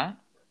 Mhm. But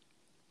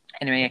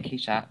anyway, yeah,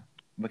 Keisha,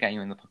 we're getting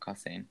you on the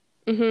podcast soon.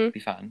 Mhm. Be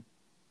fun.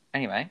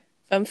 Anyway,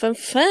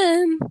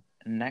 Fun.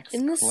 next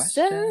In the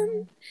question.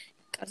 sun.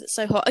 God, it's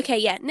so hot. Okay,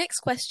 yeah. Next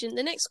question.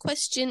 The next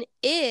question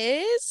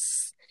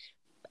is,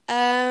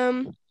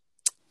 fuck.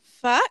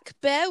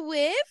 Bear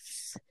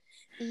with.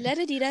 La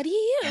da dee da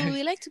dee. Oh,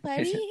 we like to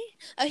party.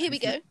 Oh, here we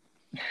go.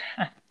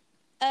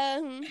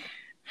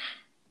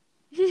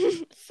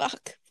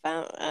 Fuck.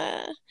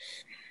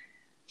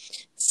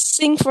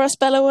 Sing for us,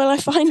 Bella, while I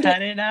find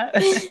Turn it. it up.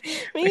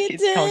 Me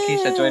Come on,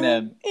 Keisha, join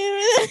in.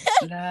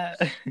 down.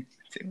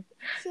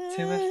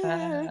 To a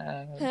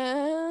fan.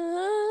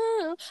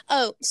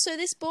 Oh, so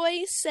this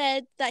boy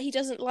said that he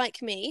doesn't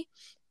like me.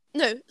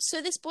 No,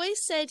 so this boy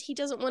said he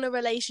doesn't want a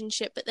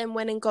relationship, but then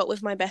went and got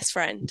with my best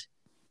friend.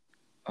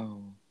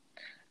 Oh,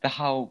 the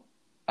whole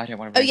I don't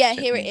want a Oh yeah,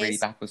 relationship here it thing really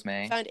is. baffles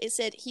me. Found it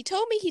said he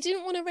told me he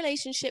didn't want a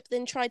relationship,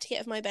 then tried to get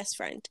with my best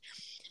friend.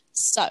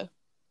 So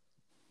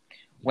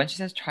When she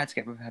says try to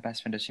get with her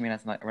best friend, does she mean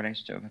as in, like a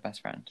relationship with her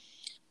best friend?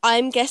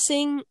 I'm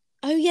guessing.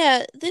 Oh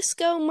yeah, this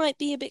girl might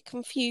be a bit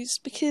confused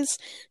because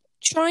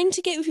trying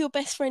to get with your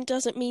best friend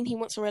doesn't mean he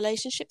wants a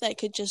relationship. That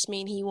could just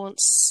mean he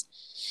wants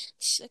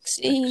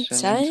sexy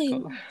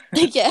Sexual time.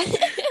 Yeah.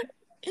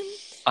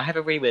 I have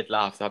a really weird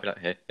laugh, so I'll be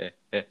like,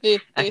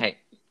 Okay,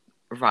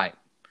 right.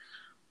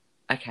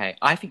 Okay,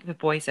 I think the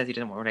boy says he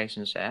doesn't want a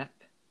relationship,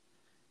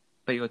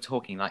 but you're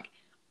talking like,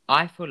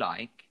 I feel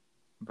like,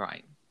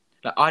 right,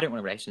 like I don't want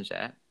a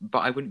relationship, but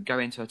I wouldn't go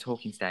into a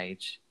talking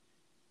stage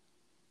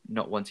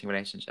not wanting a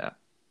relationship.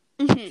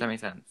 Does that make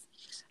sense?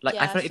 Like,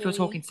 Yeah, I feel like if you're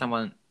talking to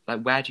someone,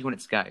 like, where do you want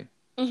it to go?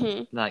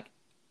 Mm-hmm. Like,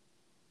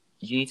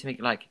 you need to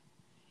make, like,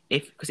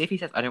 because if he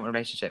says, I don't want a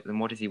relationship, then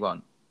what does he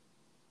want?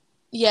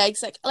 Yeah,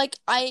 exactly. Like,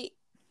 he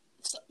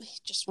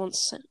just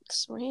wants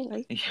sex,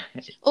 really.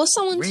 Or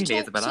someone Really, to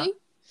talk Isabella?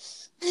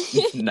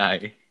 to. No.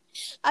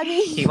 I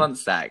mean, He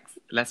wants sex,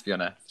 let's be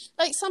honest.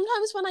 like,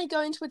 sometimes when I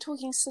go into a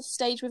talking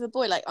stage with a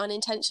boy, like,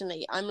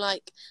 unintentionally, I'm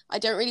like, I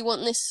don't really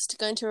want this to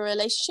go into a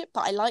relationship,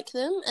 but I like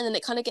them, and then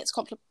it kind of gets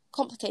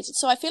complicated.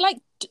 So I feel like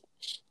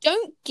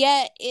don't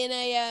get in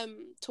a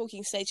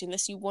talking stage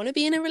unless you want to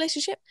be in a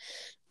relationship.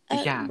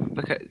 Yeah,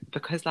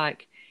 because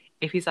like,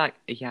 if he's like,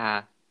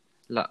 yeah,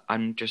 look,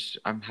 I'm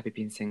happy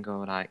being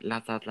single, like,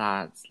 lads,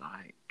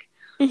 like,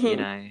 you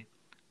know,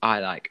 I,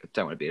 like,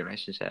 don't want to be in a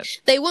relationship.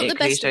 They want the It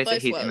clearly best of shows that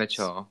both he's worlds.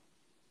 immature.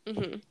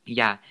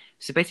 Yeah,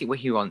 so basically what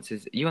he wants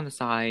is you on the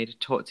side,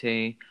 talk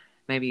to,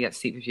 maybe get to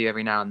sleep with you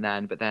every now and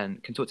then, but then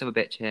can talk to other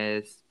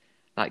bitches,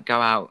 like, go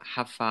out,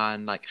 have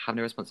fun, like, have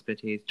no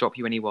responsibilities, drop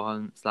you when he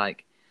wants,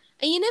 like,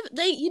 And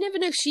you never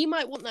know. She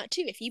might want that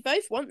too. If you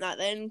both want that,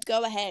 then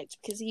go ahead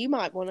because you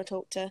might want to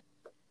talk to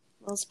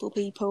multiple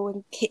people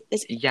and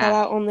go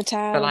out on the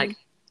town. But like,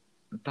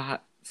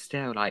 but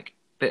still, like,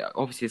 but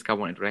obviously this guy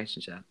wanted a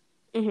relationship.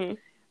 Oh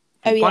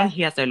One, yeah,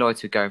 he has no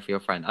loyalty going for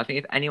your friend. I think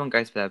if anyone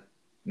goes for their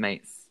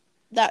mates,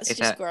 that's if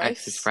just their gross.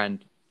 ex's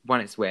friend,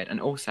 one, it's weird, and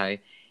also,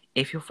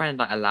 if your friend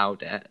like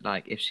allowed it,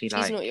 like if she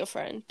like, she's not your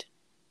friend.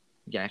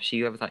 Yeah, if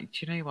she was like,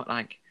 do you know what,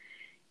 like,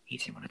 he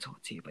didn't want to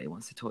talk to you, but he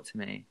wants to talk to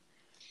me.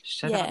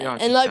 Shut up, Yeah,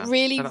 and like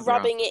really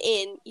rubbing it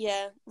in.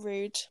 Yeah,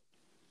 rude.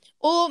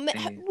 Or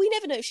we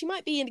never know. She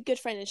might be a good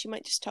friend, and she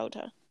might just told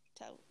her.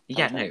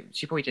 No,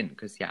 she probably didn't,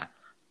 because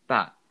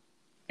but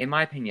in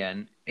my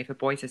opinion, if a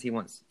boy says he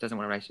doesn't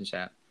want a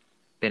relationship,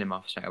 bin him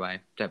off straight away.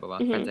 Don't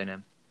bother, friend zone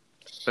him,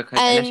 because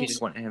unless you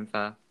just want him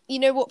for. You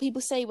know what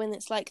people say when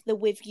it's like the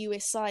with you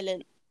is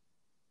silent.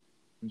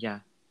 Yeah.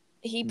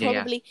 He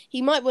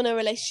might want a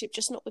relationship,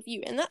 just not with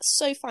you, and that's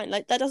so fine.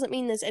 Like that doesn't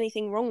mean there's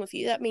anything wrong with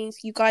you. That means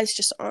you guys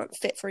just aren't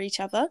fit for each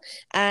other,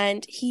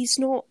 and he's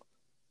not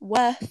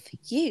worth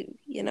you.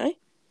 You know.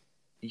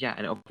 Yeah,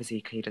 and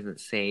obviously he doesn't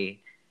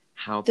see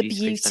how the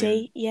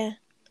beauty, yeah,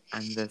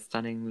 and the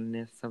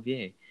stunningness of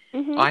you.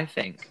 I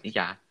think,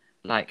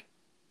 like,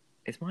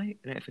 is my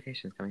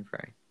notifications coming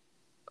through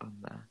on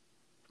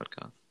the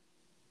podcast?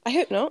 I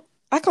hope not.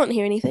 I can't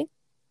hear anything.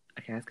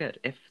 Okay, that's good.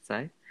 If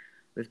so.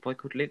 This boy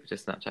called Luke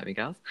just Snapchat me,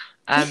 girls.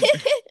 That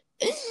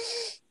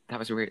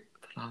was really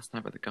the last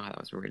night with the guy. That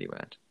was really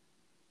weird.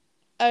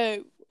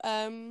 Oh,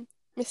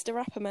 Mr.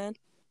 Rapper Man.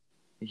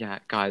 Yeah,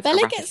 guys.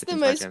 Bella gets the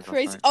most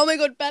crazy. Oh my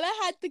god, Bella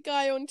had the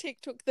guy on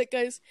TikTok that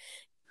goes,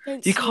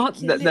 "Don't you can't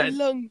little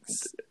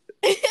lungs."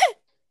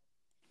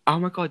 Oh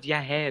my god,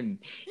 yeah, him.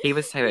 He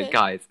was so weird,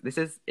 guys. This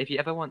is if you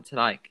ever want to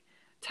like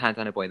turn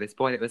down a boy. This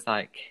boy that was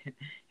like,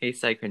 he's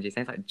so cringy. His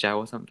name's like Joe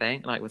or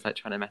something. Like was like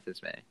trying to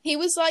message me. He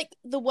was like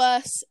the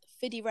worst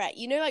Fiddy Ret.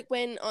 You know, like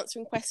when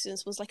answering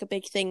questions was like a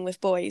big thing with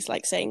boys,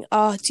 like saying,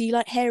 do you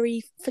like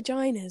hairy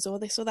vaginas or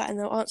this or that? And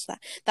they'll answer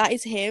that. That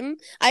is him.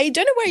 I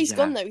don't know where he's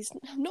gone though. He's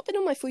not been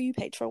on my For You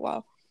page for a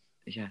while.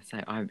 Yeah,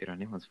 so I haven't been on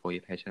anyone's For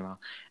You page in a while.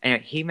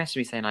 Anyway, he messaged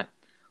me saying, like,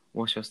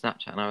 what's your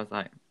Snapchat? And I was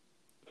like,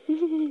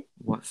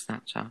 what's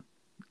Snapchat?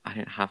 I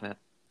don't have it.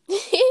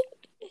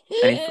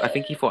 And I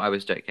think he thought I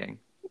was joking.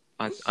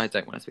 I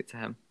don't want to speak to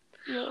him.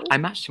 No. I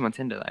matched him on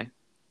Tinder, though.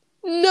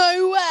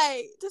 No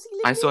way! Does he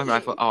live I saw him near and I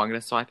you? thought, oh, I'm going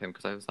to swipe him,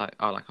 because I was like,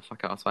 oh, like, oh,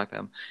 fuck it, I'll swipe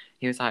him.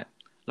 He was like,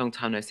 long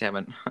time no see. I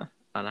went,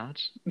 a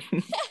lad?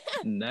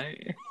 No.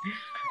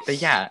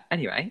 But yeah,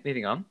 anyway,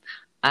 moving on.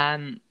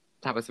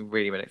 That was a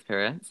really weird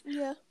experience.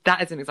 Yeah.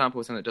 That is an example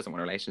of someone that doesn't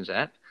want a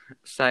relationship.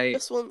 So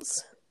Just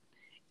once.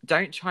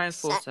 don't try and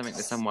force something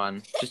with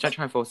someone. Just don't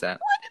try and force it.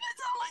 Why did I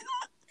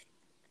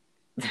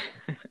sound like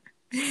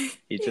that?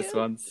 He just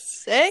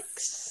wants...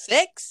 Six.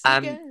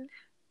 Again.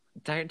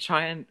 Don't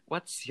try and...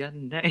 What's your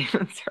name?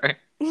 Sorry.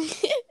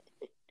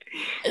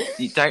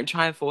 You don't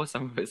try and force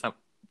something with some...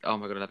 Oh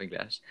my God, I love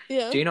English.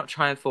 Yeah. Do not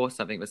try and force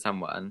something with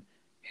someone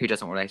who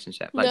doesn't want a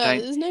relationship. Like,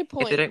 No, there's no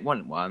point. If they don't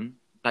want one,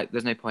 like,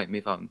 there's no point.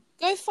 Move on.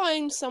 Go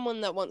find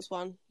someone that wants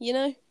one, you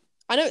know?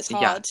 I know it's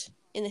hard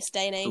in this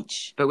day and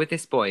age. But with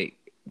this boy,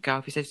 girl,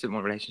 if he says he doesn't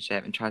want a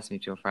relationship and tries to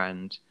move to your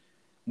friend,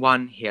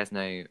 1, he has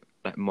no,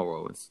 like,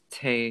 morals.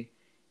 2,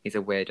 he's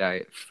a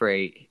weirdo.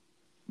 3,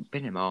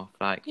 bin him off.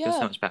 Like, you're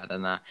so much better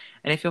than that.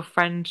 And if your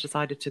friend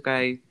decided to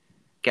go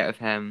get with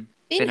him,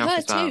 bin her off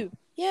as well. too.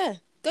 Yeah.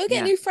 Go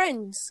get new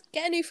friends.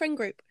 Get a new friend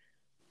group.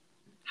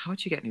 How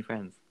would you get new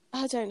friends?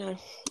 I don't know.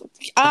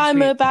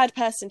 I'm a bad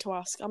person to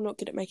ask. I'm not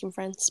good at making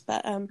friends,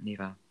 but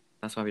Neither.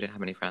 That's why we don't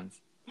have any friends.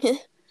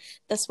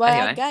 That's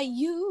why I got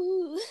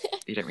you.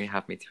 You don't really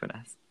have me, to be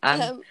honest.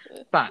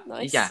 But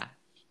nice. yeah,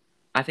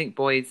 I think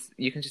boys,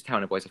 you can just tell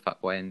when a boy's a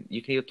fuckboy, and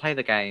you can either play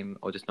the game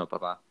or just not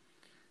bother.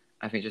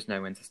 I think just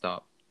know when to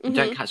stop. Mm-hmm.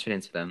 Don't catch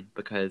feelings for them,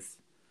 because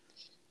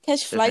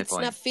catch flights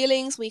and have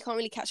feelings. We can't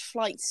really catch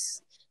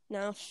flights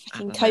now.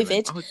 Fucking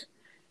COVID. Oh,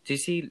 do you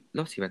see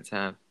Lottie went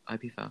to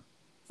Ibiza?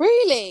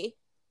 Really?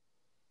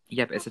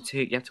 Yeah, but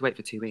you have to wait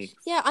for 2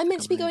 weeks. Yeah, I'm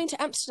meant to be going to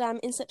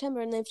Amsterdam in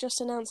September, and they've just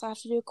announced I have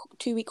to do a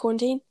 2-week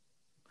quarantine.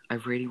 I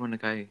really want to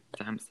go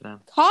to Amsterdam.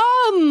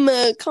 Come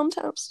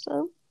to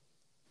Amsterdam.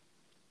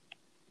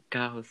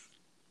 Girls,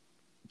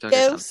 don't go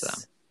to Amsterdam.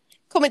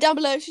 Comment down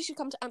below if she should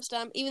come to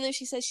Amsterdam, even though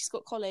she says she's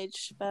got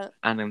college. But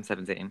and I'm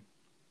 17.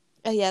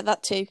 Oh yeah,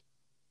 that too.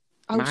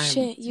 Oh Marion,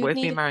 shit! What if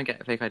me and Marion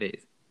get fake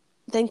IDs?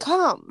 Then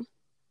come.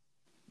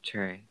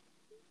 True.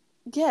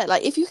 Yeah,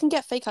 like if you can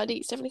get fake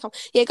IDs, definitely come.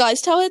 Yeah,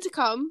 guys, tell her to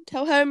come.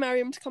 Tell her and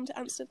Mariam to come to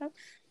Amsterdam.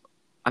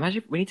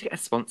 Imagine we need to get a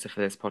sponsor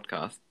for this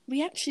podcast.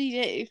 We actually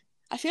do.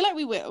 I feel like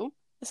we will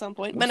at some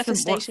point.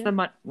 Manifestation.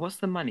 What's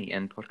the money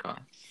in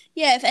podcast?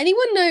 Yeah, if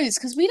anyone knows,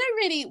 because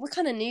we're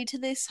kind of new to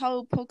this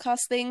whole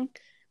podcast thing.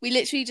 We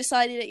literally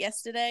decided it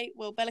yesterday.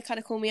 Well, Bella kind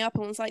of called me up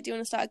and was like, "Do you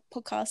want to start a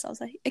podcast?" I was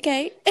like,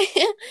 "Okay."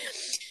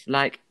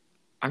 Like,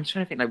 I'm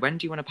trying to think. Like, when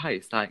do you want to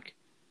post? Like,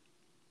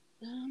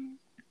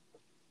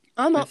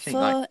 I'm up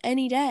for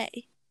any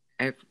day.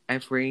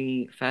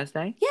 Every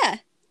Thursday? Yeah,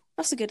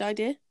 that's a good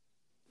idea.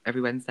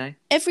 Every Wednesday?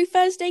 Every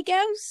Thursday,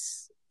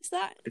 girls? Is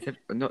that? To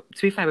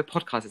be fair, with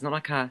podcasts, it's not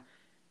like a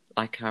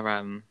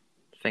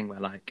thing where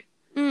like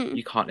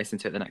you can't listen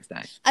to it the next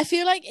day. I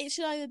feel like it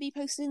should either be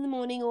posted in the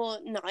morning or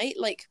night,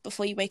 like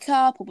before you wake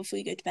up or before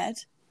you go to bed.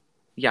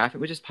 Yeah, I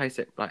think we just post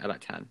it like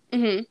at 10.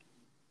 Mm-hmm.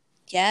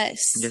 Yes.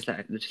 And just let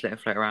it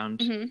float around.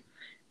 Mm-hmm.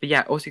 But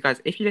yeah, also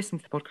guys, if you listen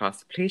to the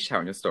podcast, please share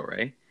on your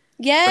story.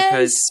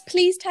 Yes,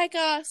 please tag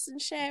us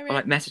and share it. Or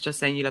like message us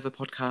saying you love a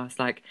podcast.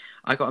 Like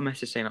I got a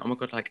message saying, "Oh my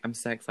God, like I'm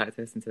so excited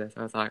to listen to this."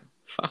 I was like,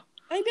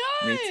 I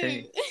know. Me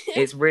too.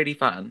 It's really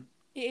fun.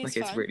 It is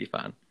fun. It's really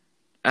fun.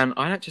 And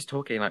I like just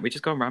talking. Like we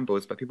just go on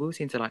rambles, but people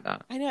seem to like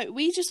that. I know.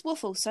 We just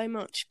waffle so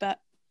much, but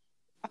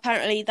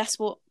apparently that's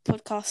what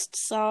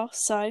podcasts are.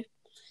 So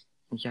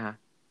yeah,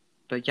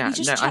 but yeah,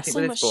 no. I think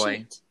with this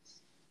boy,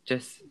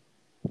 just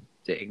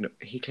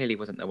he clearly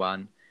wasn't the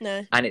one.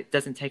 No. And it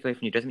doesn't take away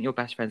from you. It doesn't mean your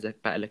best friend's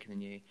better looking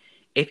than you.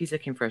 If he's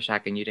looking for a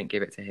shag and you didn't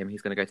give it to him,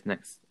 he's going to go to the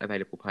next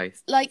available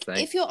post. Like,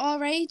 if you're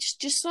our age,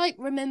 just, like,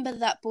 remember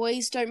that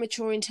boys don't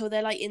mature until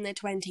they're, like, in their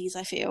 20s,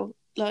 I feel.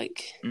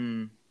 Like,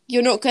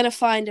 you're not going to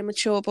find a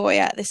mature boy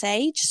at this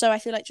age. So I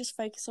feel like just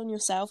focus on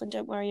yourself and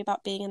don't worry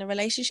about being in a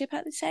relationship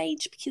at this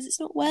age because it's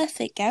not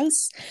worth it,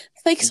 girls.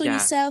 Focus on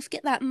yourself,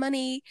 get that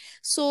money,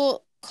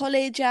 sort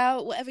college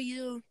out, whatever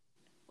your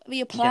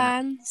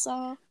plans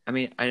are. I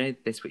mean, I know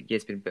this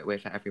year's been a bit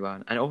weird for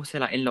everyone. And also,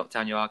 like, in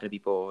lockdown, you are going to be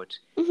bored.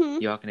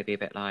 Mm-hmm. You are going to be a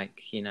bit,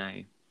 like, you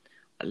know,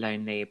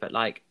 lonely. But,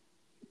 like,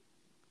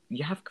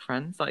 you have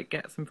friends. Like,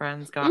 get some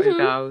friends. Go out with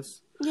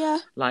girls. Yeah.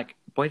 Like,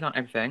 boys aren't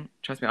everything.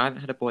 Trust me, I haven't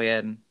had a boy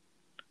in...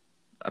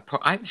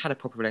 I haven't had a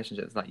proper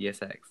relationship since, like, year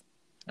 6.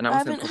 And I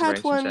haven't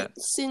had one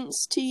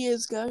since 2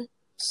 years ago.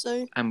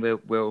 So... And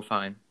we're all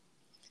fine.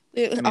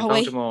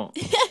 Voldemort...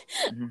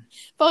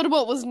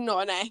 Voldemort was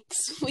not an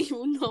ex. We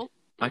will not...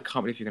 I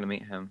can't believe you're going to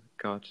meet him.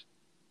 God.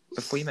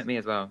 Before you met me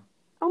as well.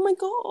 Oh my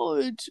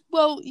God.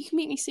 Well, you can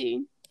meet me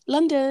soon.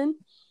 London.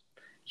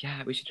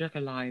 Yeah, we should do like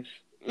a live.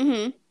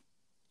 Mm-hmm.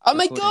 Oh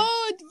my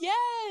God,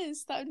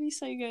 yes! That would be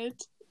so good.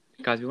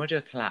 Guys, we want to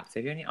do a collab. So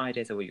if you have any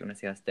ideas of what you want to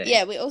see us do,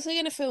 Yeah, we're also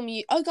going to film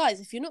you. Oh, guys,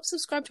 if you're not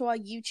subscribed to our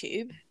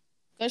YouTube,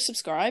 go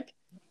subscribe.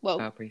 Well,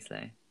 Belle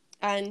Priestley.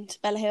 And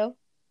Bella Hill.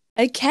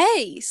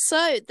 Okay,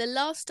 so the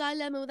last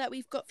dilemma that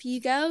we've got for you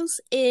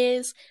girls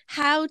is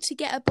how to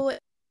get a boy.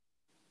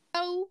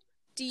 How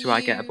do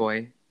I get a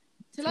boy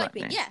to like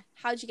me? Yeah,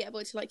 how do you get a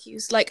boy to like you?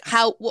 It's like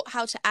how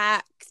to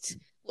act,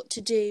 what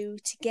to do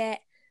to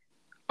get.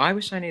 I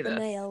wish I knew the this.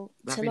 male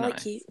That'd to like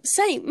nice. you.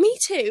 Same, me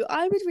too.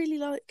 I would really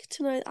like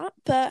to know that,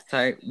 but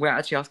so we're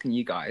actually asking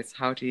you guys,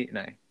 how do you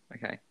know?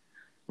 Okay,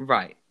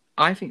 right.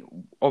 I think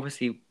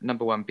obviously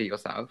number one, be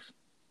yourself.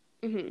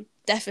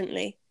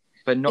 Definitely,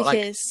 but not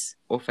like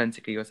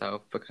authentically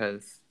yourself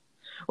because,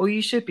 well,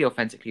 you should be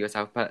authentically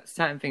yourself, but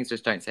certain things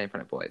just don't say in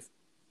front of boys.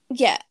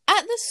 Yeah,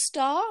 at the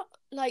start,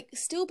 like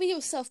still be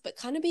yourself, but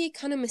kind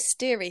of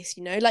mysterious,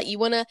 you know. Like you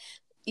want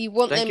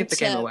don't them give the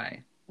game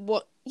away.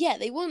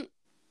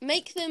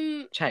 Make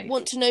them Chase.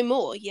 Want to know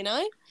more, you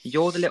know?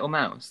 You're the little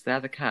mouse, they're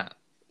the cat.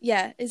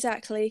 Yeah,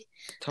 exactly.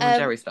 Tom and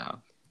Jerry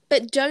style.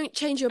 But don't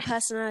change your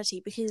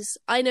personality, because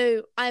I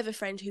know I have a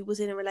friend who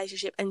was in a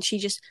relationship and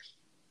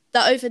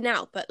they're over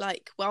now, but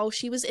like while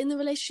she was in the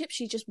relationship,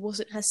 she just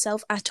wasn't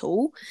herself at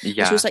all.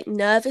 Yeah. She was like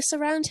nervous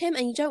around him,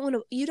 and you don't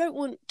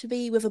want to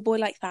be with a boy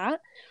like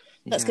that.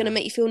 That's going to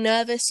make you feel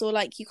nervous, or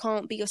like you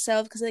can't be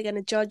yourself because they're going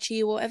to judge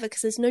you or whatever,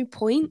 because there's no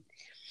point.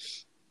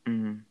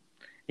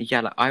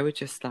 Yeah, like I would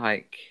just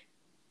like,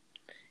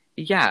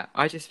 yeah,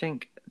 I just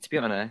think, to be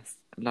honest,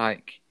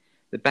 like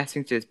the best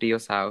thing to do is be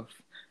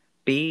yourself.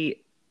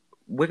 Be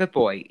with a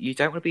boy. You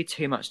don't want to be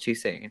too much too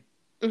soon.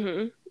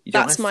 You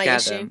That's my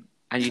issue. Them,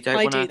 and you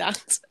don't want to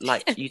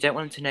like you don't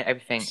want them to know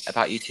everything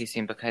about you too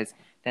soon, because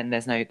then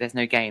there's no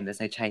game,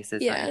 there's no chase.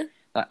 There's like,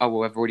 oh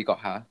well, I've already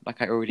got her.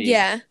 Like I already.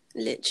 Yeah,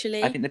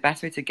 literally. I think the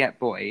best way to get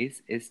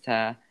boys is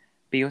to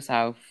be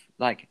yourself.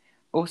 Like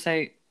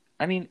also,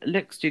 I mean,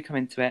 looks do come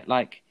into it.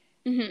 Like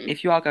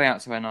if you are going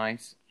out somewhere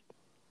nice,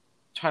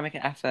 try and make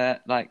an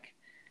effort. Like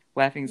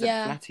wear things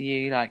that flatter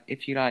you. Like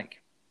if you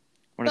like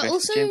want to go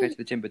to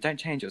the gym, but don't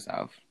change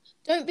yourself.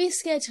 Don't be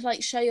scared to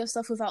like show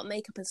yourself without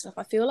makeup and stuff.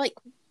 I feel like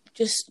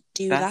just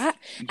do that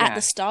at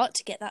the start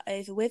to get that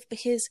over with,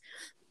 because,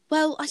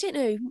 well, I don't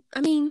know.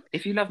 I mean,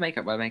 if you love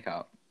makeup, wear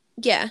makeup.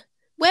 Yeah.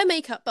 Wear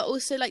makeup, but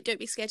also like don't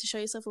be scared to show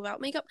yourself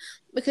without makeup,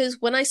 because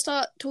when I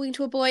start talking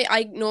to a boy,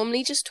 I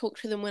normally just talk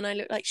to them when I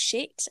look like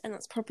shit, and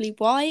that's probably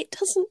why it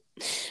doesn't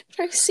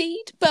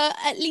proceed. But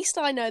at least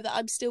I know that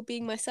I'm still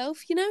being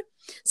myself, you know?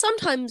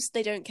 Sometimes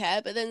they don't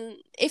care, but then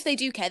if they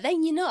do care,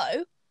 then you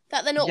know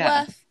that they're not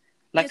worth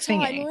like your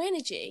time or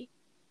energy.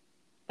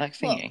 Like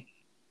Thingy.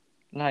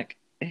 Like,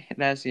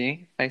 there's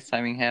you,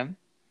 FaceTiming him.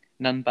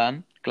 Nun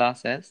bun,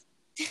 glasses.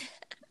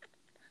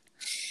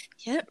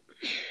 Yep.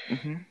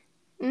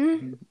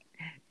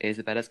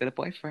 Isabella's got a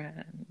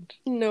boyfriend.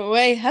 No,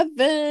 I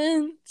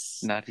haven't.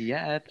 Not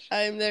yet.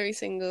 I'm very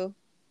single.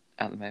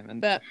 At the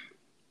moment. But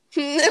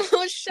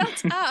oh,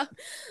 shut up.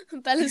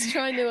 Bella's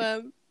trying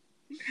to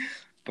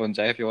Bon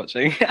Jay, if you're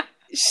watching.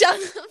 Shut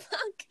the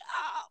fuck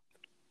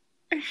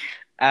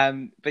up.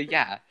 But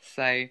yeah,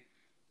 so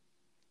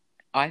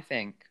I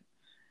think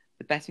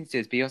the best thing to do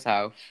is be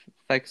yourself,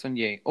 focus on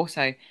you.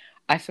 Also,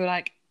 I feel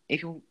like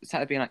if you're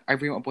sat being like, I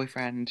really want a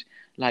boyfriend,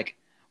 like,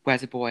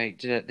 where's a boy?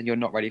 Then you're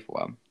not ready for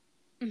one.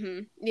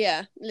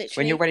 Yeah, literally.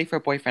 When you're ready for a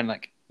boyfriend,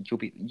 like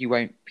you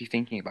won't be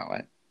thinking about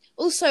it.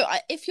 Also,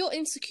 if you're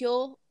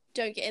insecure,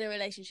 don't get in a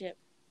relationship.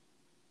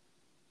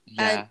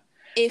 Yeah,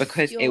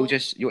 because it will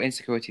just, your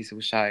insecurities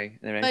will show in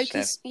the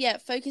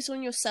relationship. Focus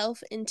on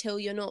yourself until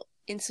you're not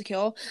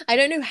insecure. I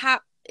don't know how.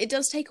 It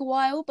does take a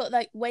while, but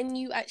like when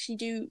you actually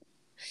do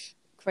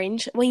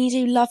cringe, when you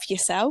do love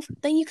yourself,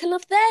 then you can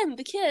love them.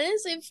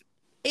 Because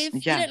if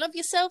you don't love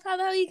yourself, how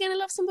the hell are you going to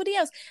love somebody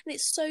else? And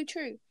it's so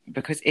true.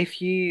 Because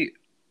if you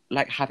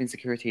like have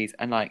insecurities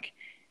and like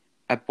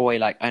a boy,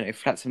 like, I don't know,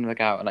 flirts with another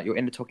girl and like you're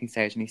in the talking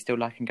stage and he's still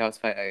liking girls'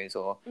 photos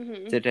or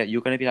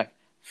you're going to be like,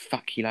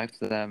 fuck, he likes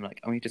them.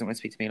 Like, oh, he doesn't want to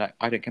speak to me. Like,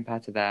 I don't compare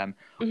to them.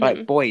 But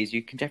like boys,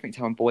 you can definitely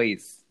tell when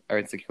boys are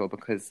insecure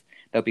because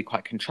they'll be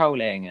quite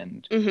controlling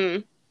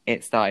and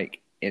it's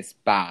like, it's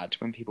bad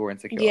when people are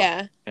insecure.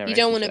 Yeah, you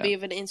don't want to be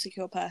with an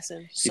insecure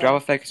person. So. You'd rather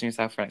focus on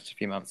yourself for an extra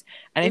few months.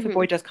 And if a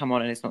boy does come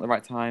on and it's not the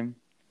right time,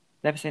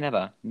 never say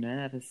never.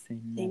 Never say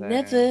never.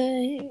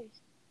 Never.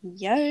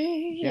 Yo.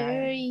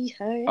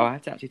 Oh, I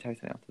have to actually tell you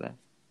something after this.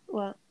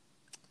 What?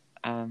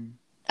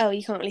 Oh,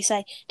 you can't really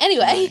say.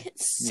 Anyway,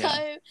 so,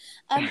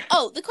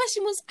 the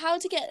question was how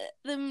to get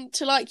them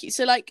to like you.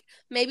 So, like,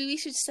 maybe we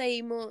should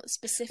say more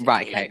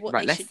specifically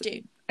what they should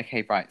do.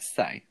 Okay, right.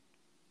 So,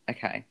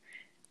 okay,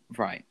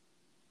 right.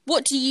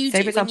 What do you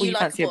do when you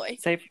like a boy?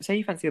 Say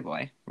you fancy a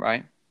boy,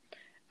 right?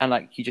 And,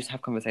 like, you just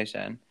have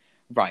conversation.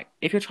 Right.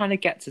 If you're trying to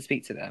get to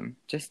speak to them,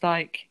 just,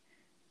 like,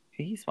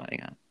 who are you smiling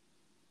at?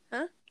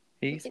 Huh?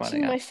 Who are you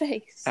smiling at? It's in my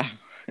face. Oh.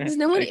 There's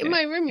no one in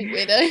my room, you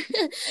weirdo.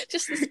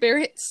 Just the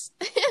spirits.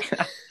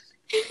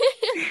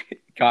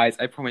 Guys,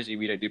 I promise you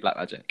we don't do black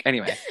magic.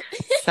 Anyway,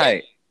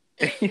 so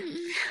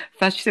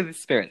first you say the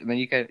spirits and then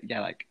you go, yeah,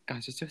 like,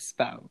 guys, just do a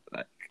spell.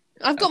 Like,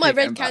 I've got Okay, my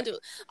going red back. candle.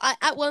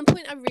 At one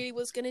point I really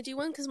was gonna do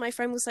one because my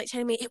friend was like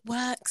telling me it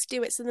works,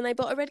 do it. So then I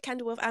bought a red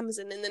candle off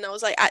Amazon, and then I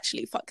was like,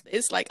 actually, fuck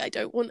this. Like, I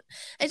don't want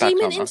a Bad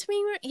demon karma. into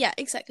me. Yeah,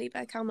 exactly.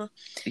 Bad karma.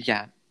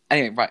 Yeah.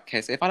 Anyway, right.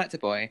 Okay. So if I liked a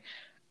boy,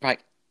 right,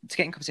 to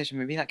get in conversation,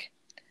 maybe like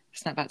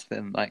snap back to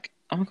them, like,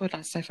 oh my god,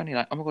 that's so funny.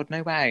 Like, oh my god,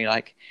 no way.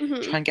 Like,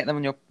 Mm-hmm. try and get them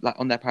on your like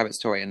on their private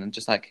story, and then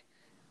just like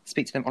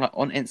speak to them on like,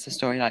 on Insta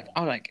story. Like,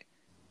 oh, like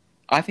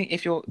I think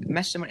if you're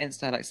message them on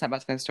Insta, like snap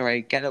back to their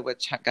story, get a little bit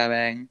of chat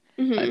going,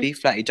 Mm-hmm. like be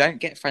flirty. Don't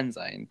get friend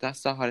zoned.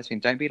 That's the hardest thing.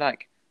 Don't be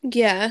like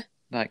Yeah.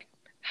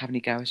 have any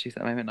girl issues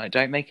at the moment. Like,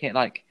 don't make it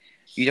like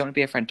you don't want to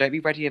be a friend. Don't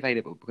be ready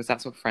available because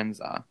that's what friends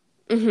are.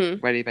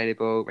 Mm-hmm. Ready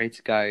available, ready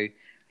to go,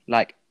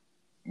 like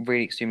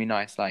really extremely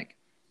nice. Like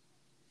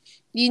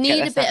You get need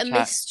their a bit of Snapchat.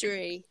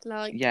 mystery.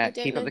 Like, Yeah, I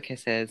don't keep know. up the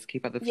kisses,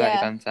 keep up the flirty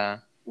Yeah.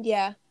 banter.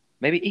 Yeah.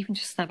 Maybe even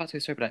just snap back to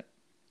a story, but like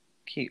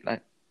cute,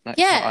 like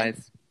Yeah. heart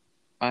eyes,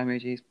 eye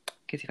emojis,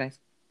 kissy face,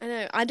 I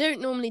know. I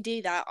don't normally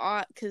do that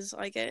because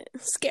I get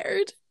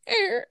scared.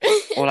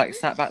 or like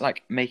snap back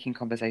like making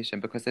conversation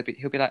because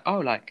he'll be like, oh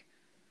like,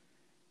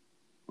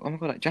 oh my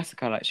god, like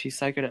Jessica, like she's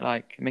so good at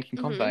like making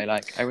convo,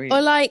 like I really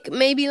Or like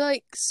maybe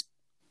like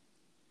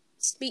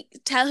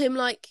tell him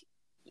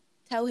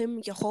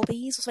your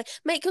hobbies or something.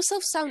 Make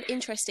yourself sound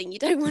interesting. You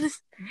don't want to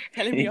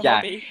tell him your yeah.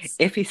 hobbies.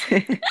 If he's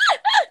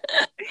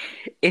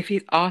if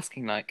he's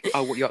asking like,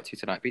 oh, what you up to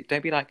tonight? But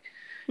don't be like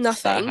sat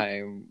Nothing. at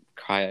home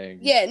crying.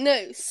 Yeah,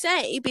 no.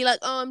 Be like,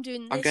 oh, I'm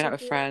doing this. I'm going out or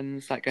with doing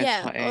friends, like going that.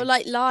 to party. Or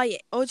like lie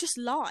it, or just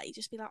lie.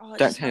 Just be like, oh, I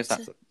Don't just turn your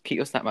about snaps. Keep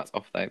your snapbacks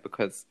off though,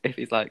 because if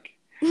he's like,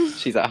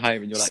 she's at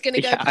home and you're just like,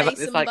 gonna go yeah, play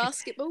some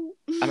basketball.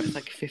 it's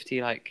like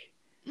 50 like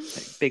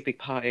big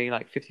party,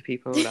 like 50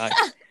 people, like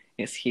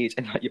it's huge,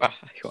 and like you're at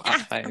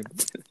home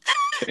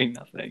doing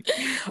nothing.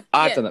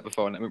 I've done that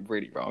before and it went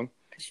really wrong.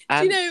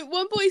 Do you know,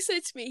 one boy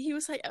said to me, he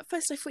was like, at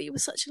first I thought you were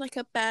such like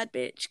a bad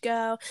bitch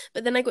girl,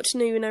 but then I got to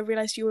know you and I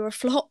realised you were a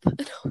flop.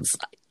 And I was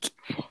like,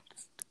 what?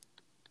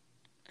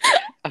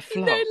 A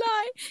flop? No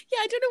lie. Yeah,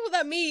 I don't know what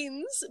that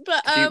means,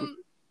 but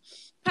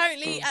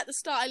apparently at the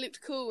start I looked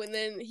cool, and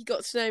then he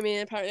got to know me,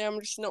 and apparently I'm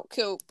just not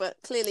cool. But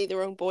clearly the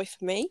wrong boy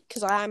for me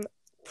because I am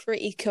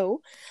pretty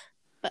cool.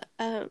 But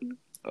I'm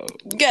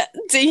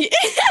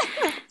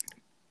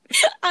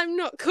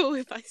not cool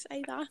if I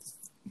say that.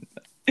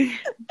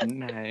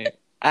 No.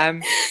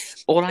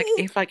 Or like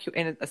if like you're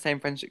in a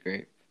same friendship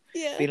group,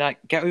 be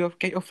like get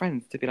your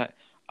friends to be like,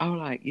 oh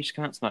like you should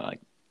come out tonight, like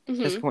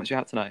let's come watch you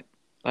out tonight,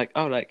 like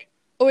oh like.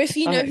 Or if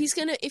you know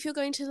if you're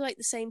going to like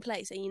the same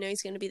place and you know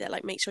he's going to be there,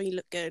 like make sure you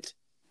look good.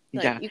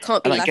 Like, you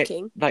can't be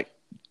lacking.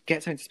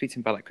 Get something to speak to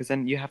him about, like because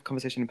then you have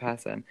conversation in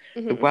person.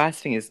 The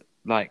worst thing is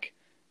like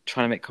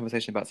trying to make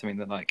conversation about something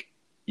that like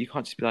you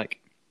can't just be like,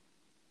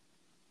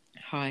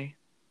 hi.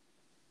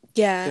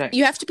 Yeah, like,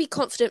 you have to be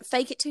confident.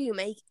 Fake it till you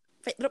make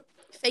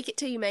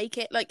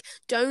it. Like,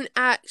 don't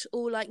act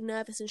all like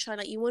nervous and shy.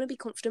 Like, you want to be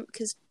confident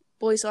because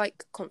boys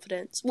like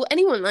confidence. Well,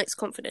 anyone likes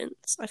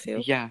confidence, I feel.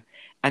 Yeah,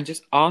 and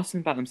just ask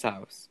them about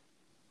themselves.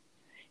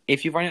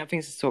 If you run out of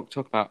things to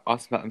talk about,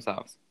 ask them about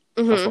themselves.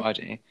 That's what I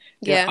do.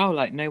 Yeah. Like, oh,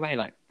 like no way,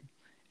 like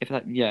if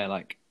like yeah,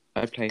 like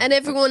I play. And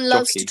everyone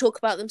loves jockey. to talk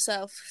about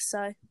themselves,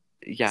 so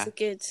yeah,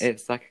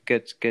 it's like a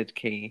good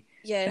key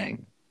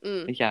thing.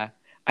 Yeah,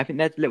 I think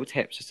there's little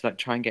tips just to like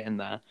try and get in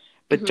there,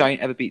 but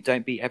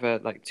don't be ever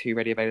like too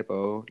ready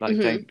available. Like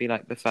don't be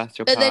like the first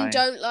to reply. But then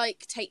don't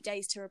like take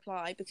days to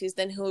reply, because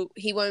then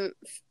he won't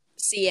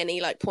see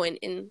any like point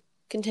in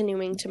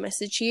continuing to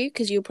message you,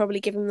 because you'll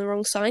probably give him the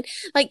wrong sign.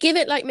 Like give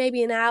it like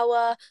maybe an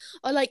hour,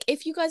 or like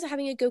if you guys are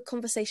having a good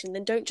conversation,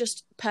 then don't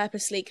just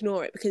purposely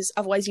ignore it, because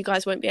otherwise you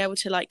guys won't be able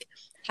to like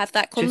have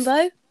that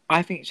convo.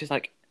 I think it's just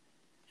like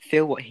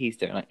feel what he's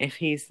doing. Like if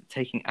he's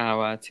taking an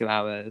hour, 2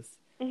 hours,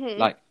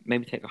 like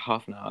maybe take a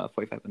half an hour,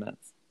 45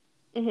 minutes.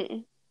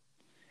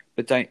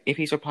 But don't, if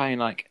he's replying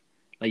like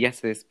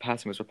yesterday this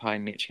person was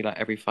replying literally like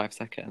every 5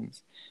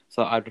 seconds,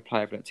 so I'd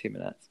reply every like 2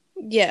 minutes.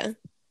 Yeah,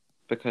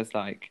 because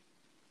like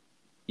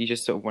you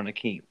just sort of want to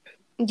keep.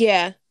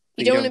 Yeah.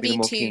 You don't want to be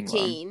too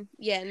keen.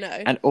 Yeah, no.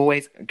 And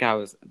always,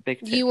 girls, big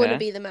tip. You want to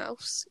be the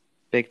mouse.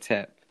 Big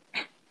tip.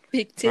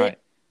 Big tip. Right.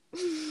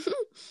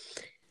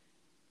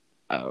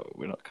 Oh,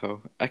 we're not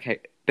cool. Okay,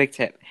 big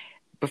tip.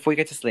 Before you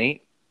go to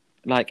sleep,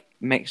 like,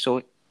 make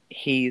sure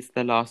he's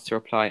the last to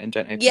reply and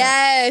don't open it.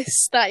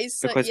 Yes, that is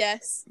so,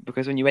 yes.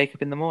 Because when you wake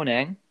up in the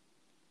morning,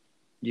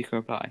 you can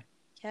reply.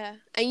 Yeah.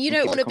 And you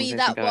don't want to be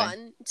that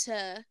one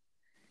to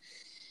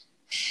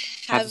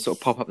have to sort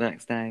of pop up the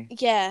next day.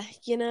 Yeah,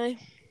 you know. And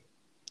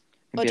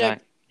or be don't.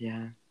 Like,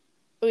 yeah.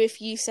 Or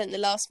if you sent the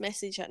last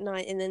message at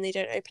night and then they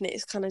don't open it,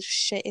 it's kind of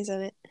shit,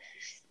 isn't it?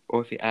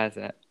 Or if he airs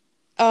it.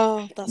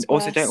 Oh, that's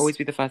also worse. Don't always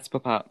be the first to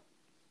pop up.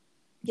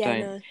 Yeah,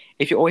 no.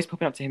 If you're always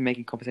popping up to him,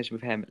 making conversation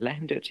with him, let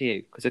him do it to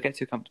you, because he'll get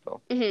too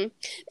comfortable.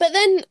 But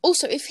then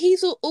also, if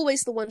he's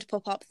always the one to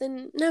pop up,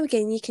 then now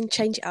again you can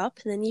change it up,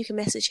 and then you can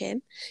message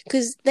him,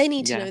 because they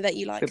need to know that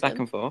you like them. Back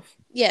and forth.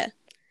 Yeah,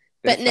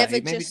 but never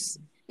just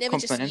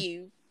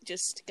you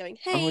just going,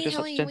 hey,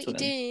 how are you? What are you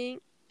doing?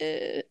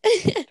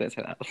 Don't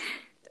say that.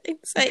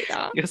 Don't say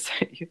that. You're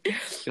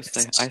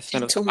so. I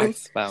Gentleman.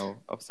 smell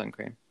of sun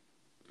cream.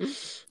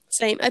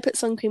 Same. I put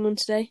sun cream on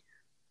today.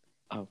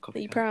 Oh, Are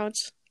coffee. you proud?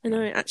 I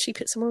know. I actually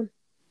put some on.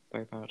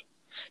 Very proud.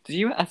 Did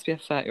you wear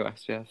SPF 30 or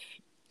SPF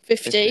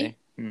 50.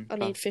 50? I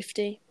need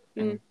 50.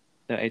 No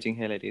aging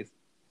here, ladies.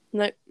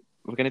 Nope.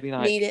 We're gonna be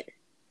like Need it.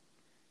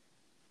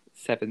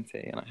 70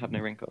 and I have no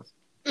wrinkles.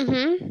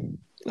 Mhm.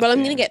 Well,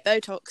 I'm gonna get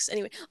Botox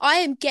anyway. I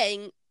am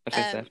getting A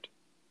facelift.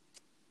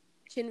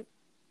 chin.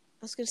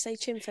 I was gonna say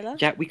chin filler.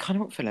 Yeah, we kind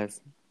of want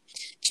fillers.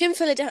 Chin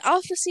filler.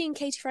 After seeing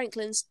Katie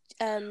Franklin's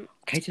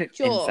Katie looks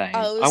jaw, insane. I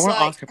I was want to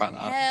like, ask her about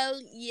that.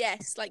 hell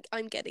yes! Like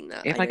I'm getting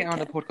that. If I get her on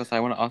don't the podcast, I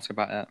want to ask her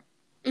about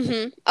it.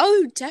 care.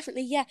 Oh,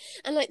 definitely, yeah.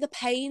 And like the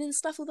pain and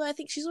stuff. Although I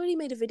think she's already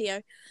made a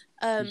video.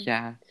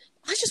 Yeah.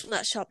 I just want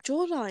that sharp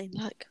jawline.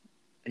 Like,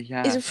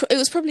 Yeah. it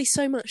was probably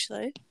so much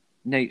though.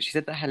 No, she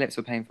said that her lips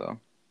were painful.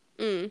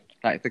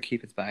 Like the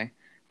Cupid's bow.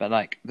 But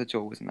like the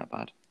jaw wasn't that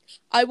bad.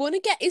 I want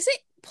to get. Is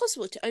it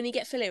possible to only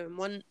get filler in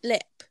one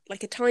lip,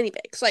 like a tiny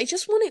bit? Because I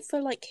just want it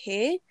for like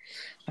here.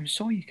 I'm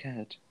sure you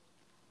could.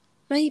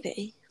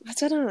 Maybe. I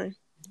don't know.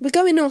 We're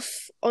going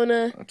off on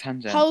a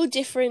tangent. whole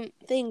different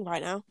thing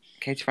right now.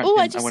 Katie Franklin,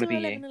 I I just want saw to be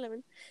 11, you.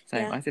 11.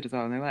 Same, Yeah. I did as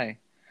well, no way.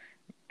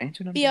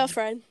 Angel number Be our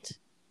friend.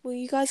 Well,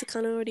 you guys are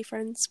kind of already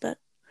friends, but...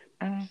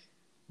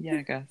 yeah,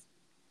 I guess.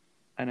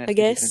 I know. I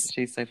guess.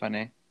 She's so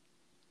funny.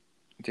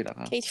 I do love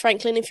her. Katie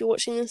Franklin, if you're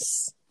watching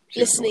this, She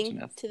won't be listening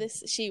watching to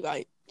this, she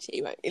won't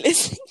be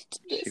listening to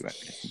this. She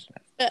won't be listening to this.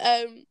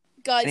 But,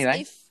 guys,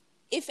 Anyway.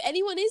 if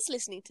anyone is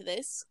listening to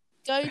this,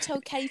 go tell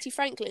Katie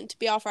Franklin to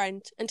be our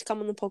friend and to come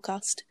on the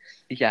podcast.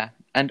 Yeah,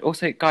 and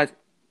also, guys,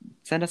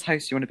 send us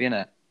hosts you want to be in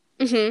it.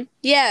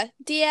 Yeah,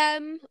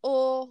 DM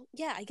or...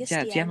 Yeah, I guess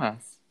Yeah, DM. DM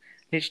us.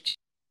 Literally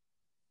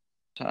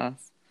to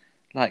us.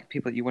 Like,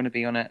 people that you want to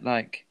be on it,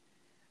 like...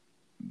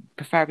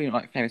 Preferably not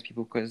like famous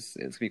people because it's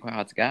going to be quite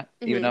hard to get.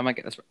 Even though I might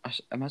get this...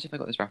 Imagine if I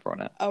got this rapper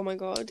on it. Oh my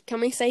god. Can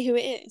we say who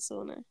it is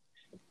or no?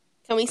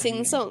 Can we sing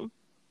the song?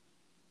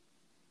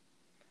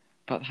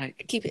 But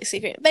like... Keep it a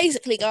secret.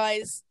 Basically,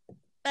 guys,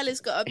 Bella's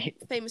got a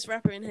famous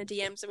rapper in her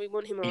DMs and we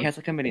want him on. He has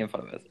like 1 million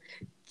followers.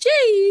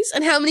 Jeez!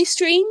 And how many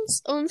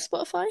streams on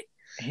Spotify?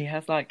 He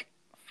has like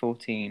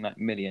 14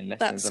 million listeners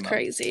That's a month.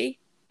 crazy.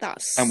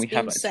 That's And we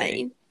have, like,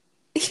 insane.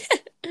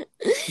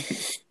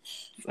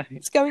 So,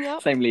 It's going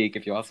up. same league,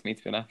 if you ask me,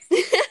 to be honest.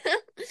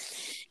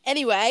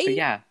 Anyway. But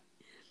yeah.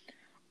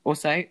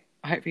 Also,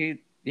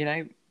 hopefully,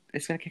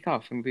 it's going to kick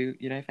off and be,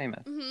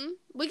 famous.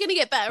 We're going to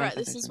get better at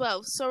this as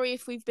well. Sorry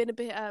if we've been a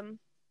bit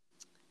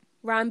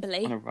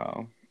rambly. On a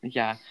roll.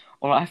 Yeah.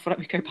 Or I feel like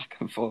we go back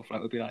and forth. Like,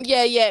 we'll be like...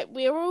 Yeah.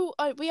 We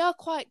are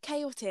quite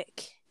chaotic,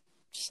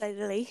 to say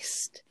the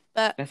least.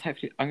 But Let's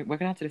hopefully... we're going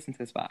to have to listen to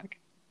this back.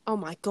 oh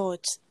my god.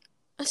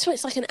 I swear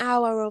it's like an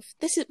hour of...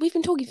 We've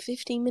been talking for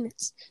 15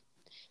 minutes.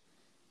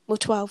 Or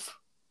 12.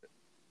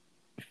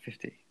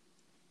 50.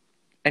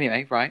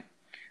 Anyway, right.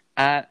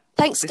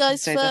 Thanks, This guys,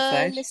 is for today's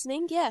episode.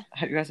 listening. Yeah. I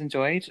hope you guys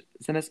enjoyed.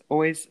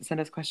 Always send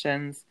us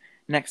questions.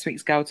 Next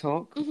week's Girl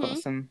Talk. We've got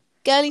some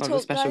Girly got a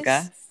talk, special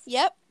guys. guests.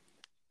 Yep.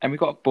 And we've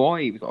got a boy.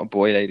 We've got a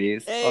boy,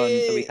 ladies, on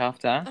the week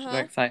after.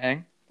 Very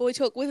exciting. Boy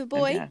talk with a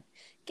boy. And,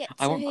 yeah.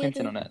 I want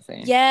Quinton on it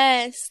soon.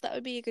 Yes, that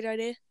would be a good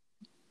idea.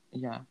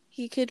 Yeah.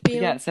 He could be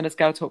Yeah, on. send us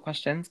Girl Talk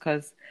questions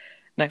because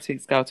next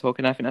week's Girl Talk,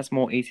 and I think that's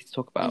more easy to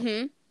talk about.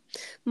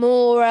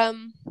 More,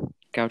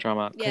 Girl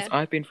drama. Because Yeah.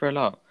 I've been through a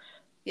lot.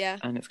 yeah.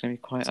 And it's going to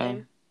be quite a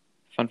Same.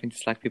 fun thing to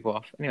slag people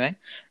off. Anyway,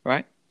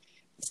 right.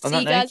 See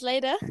you guys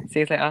later. See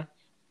you later.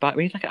 But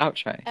we need like an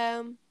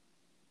outro.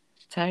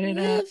 Turn it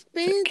up.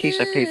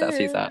 Keisha, please let's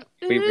use that.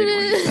 We really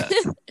want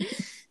to use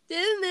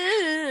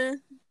that.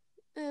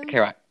 Okay,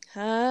 right.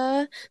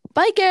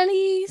 Bye,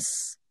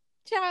 girlies.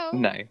 Ciao.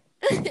 No.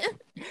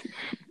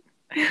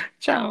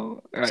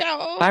 Ciao. Right.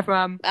 Ciao. Bye,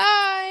 everyone.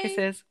 Bye.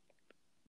 Kisses.